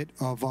has a bit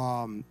of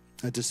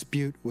a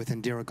dispute with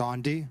Indira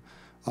Gandhi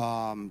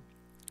along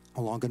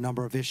a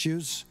number of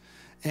issues.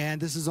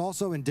 And this is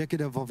also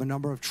indicative of a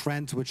number of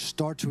trends which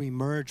start to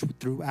emerge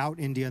throughout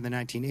India in the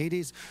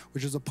 1980s,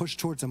 which is a push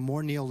towards a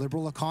more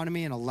neoliberal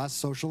economy and a less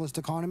socialist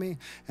economy,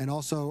 and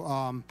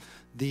also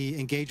the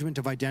engagement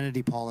of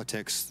identity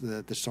politics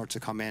that starts to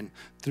come in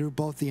through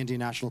both the Indian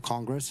National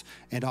Congress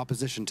and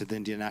opposition to the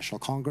Indian National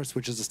Congress,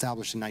 which is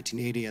established in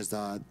 1980 as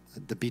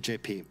the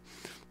BJP.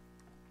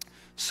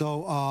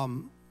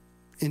 So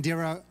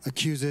Indira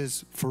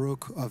accuses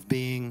Farouk of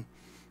being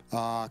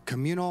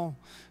communal.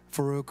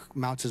 Farouk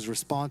mounts his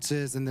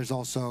responses, and there's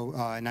also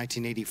in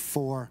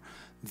 1984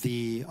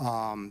 the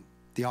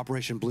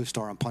Operation Blue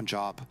Star in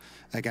Punjab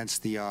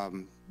against the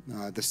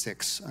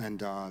Sikhs and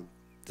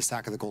the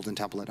sack of the Golden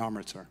Temple at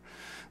Amritsar.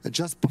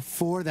 Just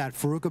before that,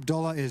 Farooq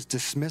Abdullah is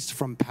dismissed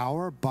from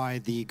power by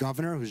the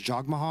governor, who's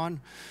Jagmohan,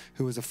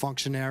 who was a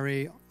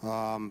functionary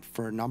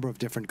for a number of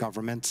different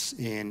governments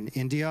in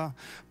India,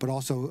 but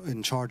also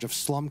in charge of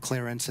slum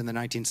clearance in the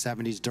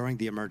 1970s during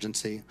the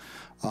emergency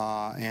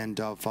and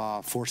of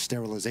forced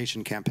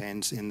sterilization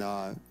campaigns in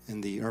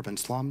the urban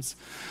slums.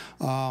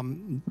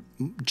 Jagmohan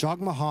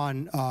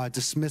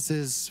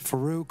dismisses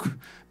Farooq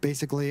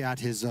basically at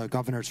his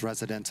governor's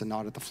residence and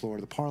not at the floor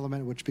of the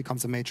parliament, which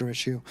becomes a major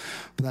issue.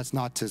 But that's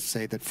not to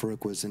say that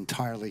Farooq was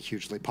entirely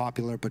hugely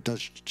popular, but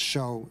does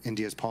show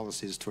India's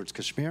policies towards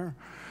Kashmir.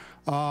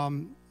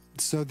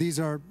 So these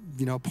are,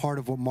 part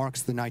of what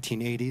marks the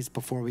 1980s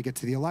before we get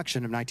to the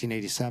election of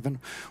 1987,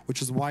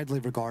 which is widely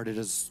regarded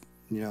as,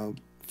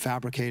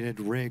 fabricated,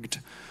 rigged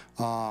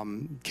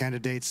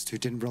candidates who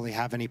didn't really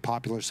have any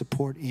popular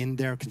support in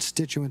their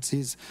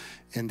constituencies,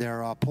 in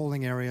their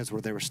polling areas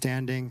where they were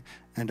standing,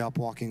 end up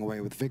walking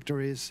away with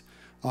victories,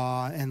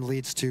 and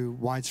leads to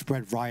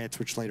widespread riots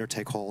which later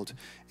take hold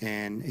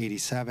in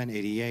 87,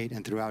 88,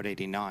 and throughout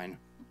 89.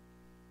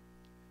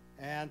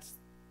 And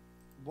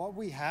what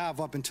we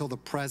have up until the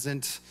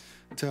present,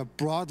 to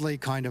broadly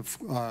kind of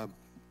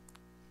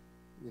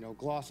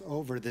gloss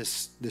over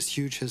this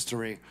huge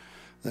history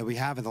that we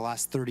have in the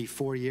last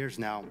 34 years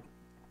now,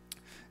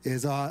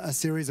 is a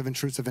series of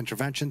intrusive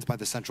interventions by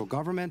the central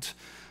government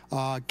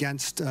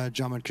against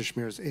Jammu and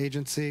Kashmir's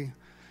agency,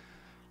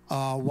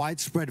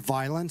 widespread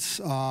violence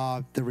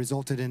that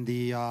resulted in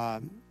the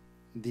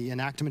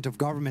enactment of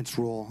government's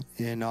rule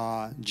in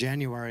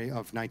January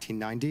of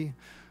 1990,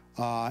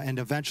 and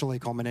eventually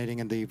culminating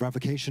in the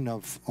revocation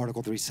of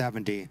Article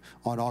 370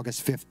 on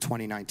August 5th,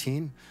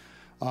 2019.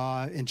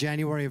 In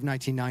January of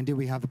 1990,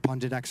 we have the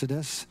Pundit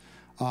Exodus.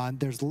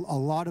 There's a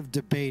lot of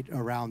debate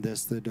around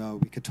this that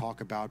we could talk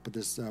about, but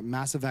this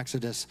massive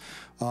exodus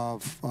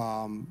of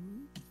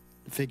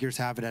figures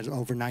have it as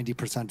over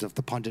 90% of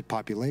the Pundit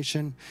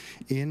population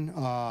in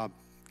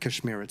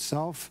Kashmir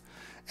itself,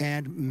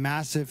 and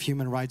massive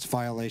human rights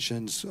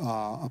violations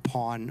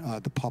upon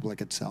the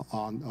public itself,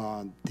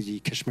 on the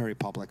Kashmiri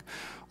public.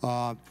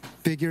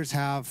 Figures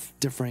have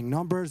differing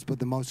numbers, but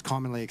the most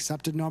commonly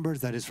accepted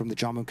numbers, that is from the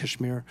Jammu and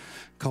Kashmir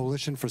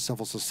Coalition for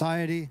Civil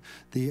Society,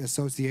 the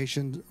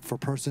Association for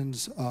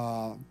Persons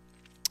of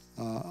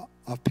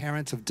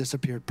Parents of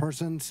Disappeared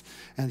Persons,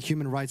 and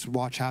Human Rights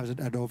Watch has it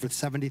at over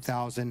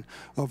 70,000.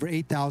 Over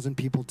 8,000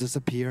 people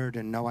disappeared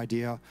and no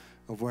idea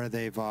of where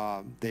they've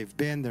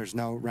been. There's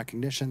no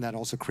recognition. That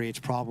also creates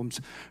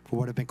problems for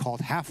what have been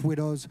called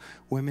half-widows,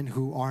 women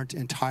who aren't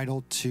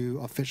entitled to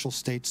official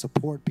state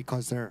support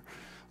because their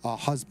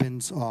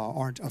husbands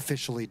aren't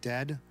officially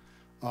dead,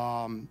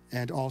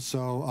 and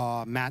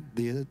also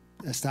the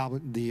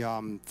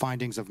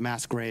findings of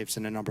mass graves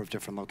in a number of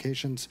different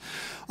locations.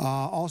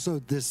 Also,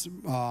 this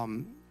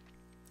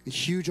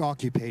huge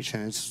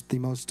occupation. It's the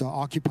most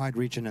occupied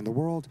region in the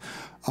world.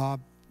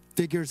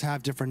 Figures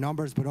have different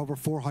numbers, but over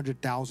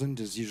 400,000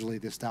 is usually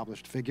the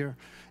established figure.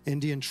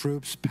 Indian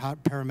troops,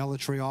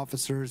 paramilitary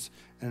officers,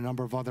 and a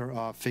number of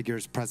other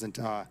figures present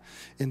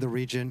in the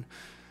region.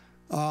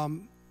 What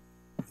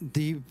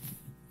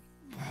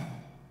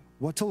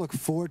to look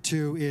forward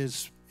to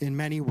is, in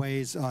many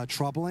ways,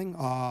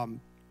 troubling.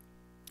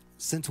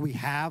 Since we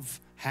have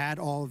had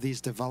all of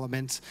these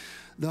developments,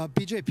 the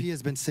BJP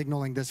has been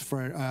signaling this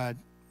for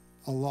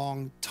a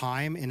long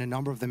time in a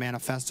number of the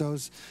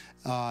manifestos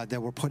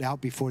that were put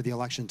out before the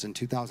elections in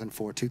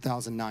 2004,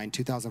 2009,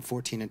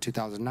 2014, and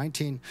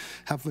 2019,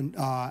 have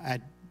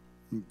at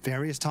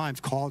various times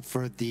called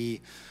for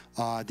the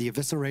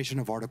evisceration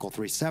of Article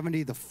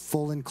 370, the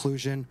full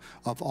inclusion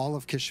of all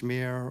of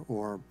Kashmir,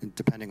 or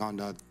depending on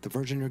the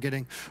version you're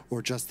getting,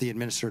 or just the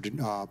administered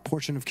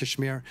portion of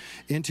Kashmir,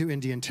 into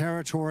Indian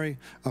territory,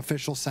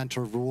 official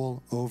center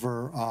rule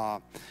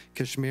over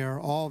Kashmir.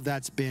 All of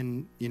that's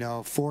been,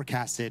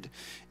 forecasted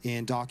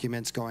in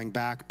documents going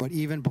back. But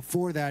even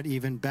before that,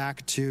 even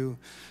back to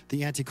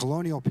the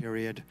anti-colonial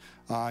period,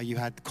 you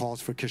had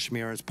calls for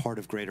Kashmir as part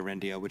of Greater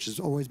India, which has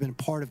always been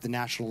part of the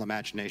national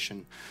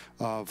imagination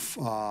of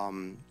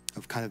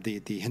kind of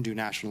the Hindu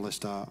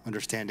nationalist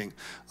understanding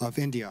of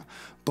India.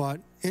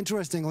 But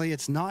interestingly,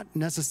 it's not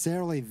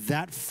necessarily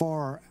that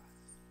far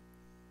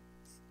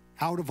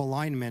out of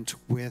alignment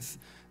with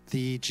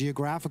the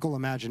geographical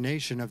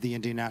imagination of the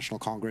Indian National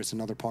Congress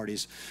and other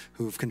parties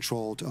who've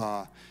controlled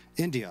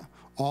India,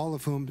 all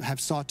of whom have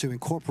sought to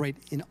incorporate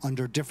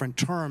under different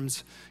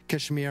terms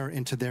Kashmir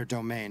into their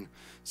domain.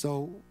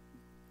 So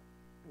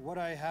what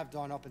I have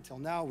done up until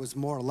now was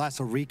more or less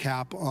a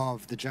recap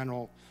of the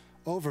general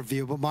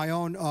overview, but my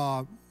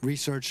own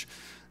research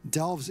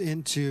delves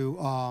into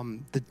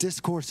the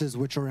discourses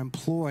which are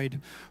employed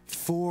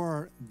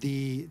for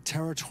the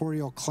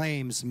territorial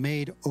claims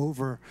made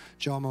over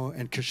Jammu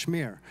and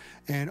Kashmir.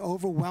 And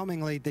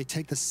overwhelmingly, they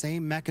take the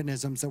same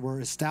mechanisms that were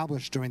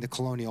established during the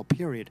colonial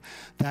period.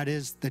 That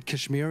is, that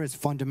Kashmir is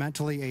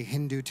fundamentally a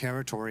Hindu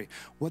territory.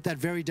 What that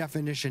very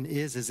definition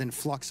is in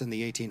flux in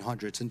the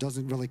 1800s and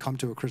doesn't really come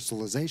to a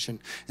crystallization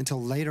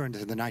until later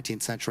into the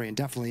 19th century and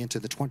definitely into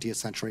the 20th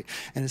century,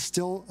 and is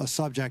still a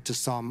subject to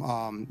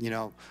some,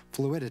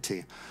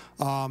 fluidity.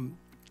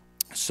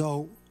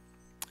 So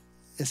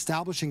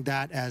establishing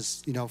that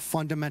as,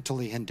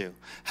 fundamentally Hindu.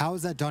 How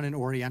is that done in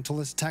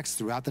Orientalist texts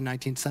throughout the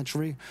 19th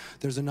century?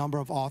 There's a number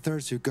of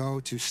authors who go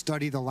to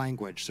study the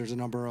language. There's a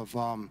number of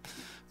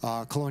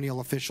colonial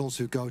officials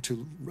who go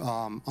to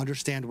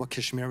understand what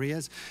Kashmiri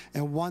is.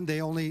 And one, they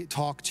only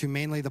talk to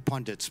mainly the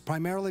pundits,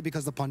 primarily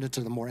because the pundits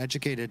are the more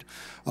educated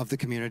of the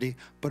community,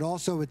 but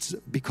also it's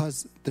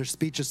because their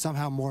speech is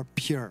somehow more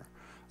pure.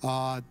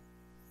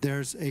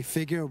 There's a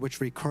figure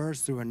which recurs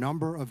through a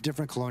number of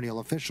different colonial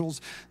officials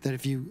that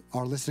if you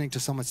are listening to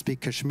someone speak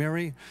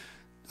Kashmiri,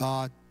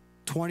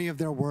 20 of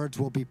their words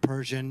will be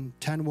Persian,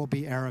 10 will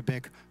be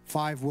Arabic,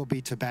 5 will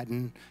be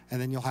Tibetan,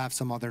 and then you'll have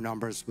some other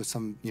numbers with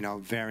some,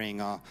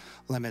 varying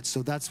limits.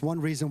 So that's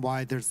one reason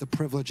why there's the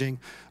privileging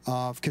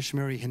of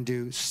Kashmiri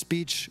Hindu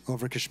speech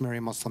over Kashmiri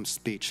Muslim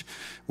speech.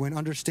 When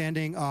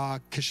understanding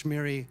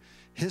Kashmiri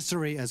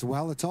history as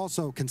well, it's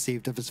also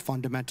conceived of as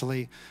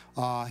fundamentally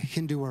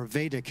Hindu or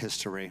Vedic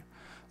history,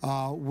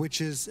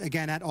 which is,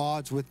 again, at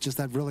odds with just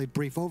that really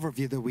brief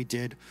overview that we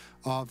did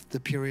of the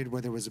period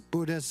where there was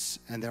Buddhists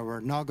and there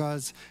were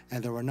Nagas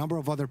and there were a number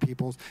of other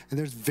peoples. And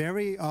there's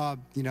very,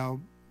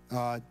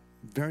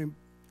 very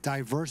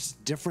diverse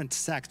different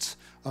sects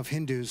of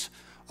Hindus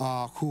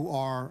who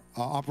are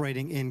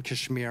operating in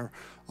Kashmir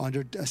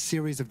under a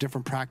series of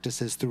different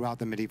practices throughout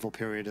the medieval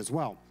period as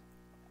well.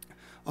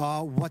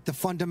 What the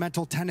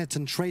fundamental tenets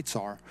and traits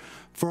are.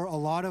 For a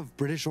lot of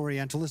British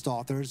Orientalist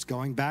authors,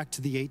 going back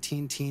to the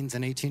 18-teens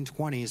and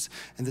 1820s,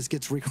 and this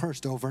gets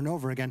rehearsed over and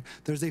over again,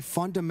 there's a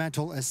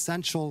fundamental,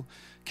 essential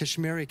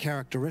Kashmiri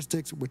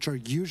characteristics which are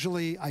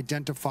usually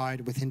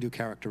identified with Hindu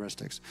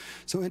characteristics.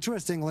 So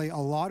interestingly, a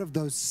lot of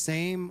those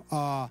same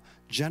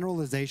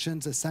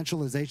generalizations,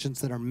 essentializations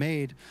that are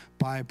made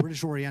by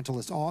British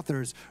Orientalist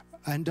authors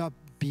end up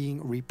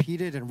being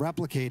repeated and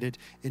replicated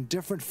in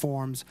different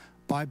forms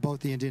by both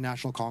the Indian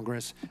National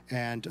Congress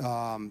and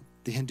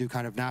the Hindu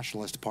kind of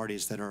nationalist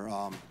parties that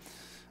are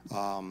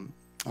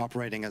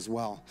operating as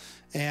well.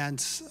 And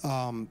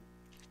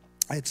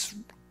it's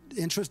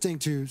interesting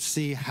to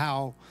see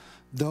how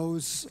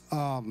those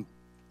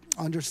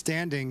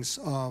understandings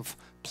of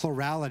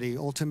plurality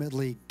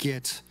ultimately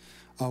get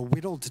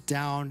whittled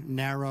down,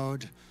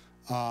 narrowed,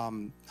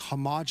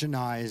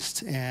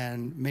 homogenized,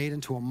 and made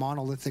into a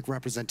monolithic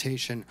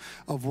representation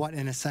of what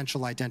an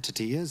essential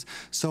identity is,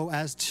 so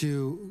as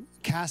to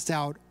cast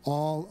out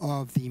all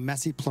of the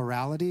messy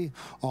plurality,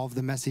 all of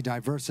the messy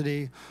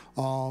diversity,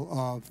 all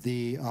of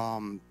the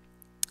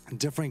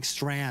differing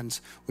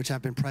strands which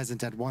have been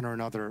present at one or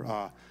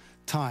another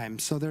time.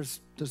 So there's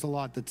a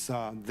lot that's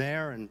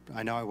there, and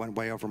I know I went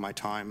way over my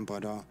time,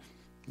 but yeah,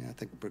 I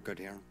think we're good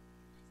here.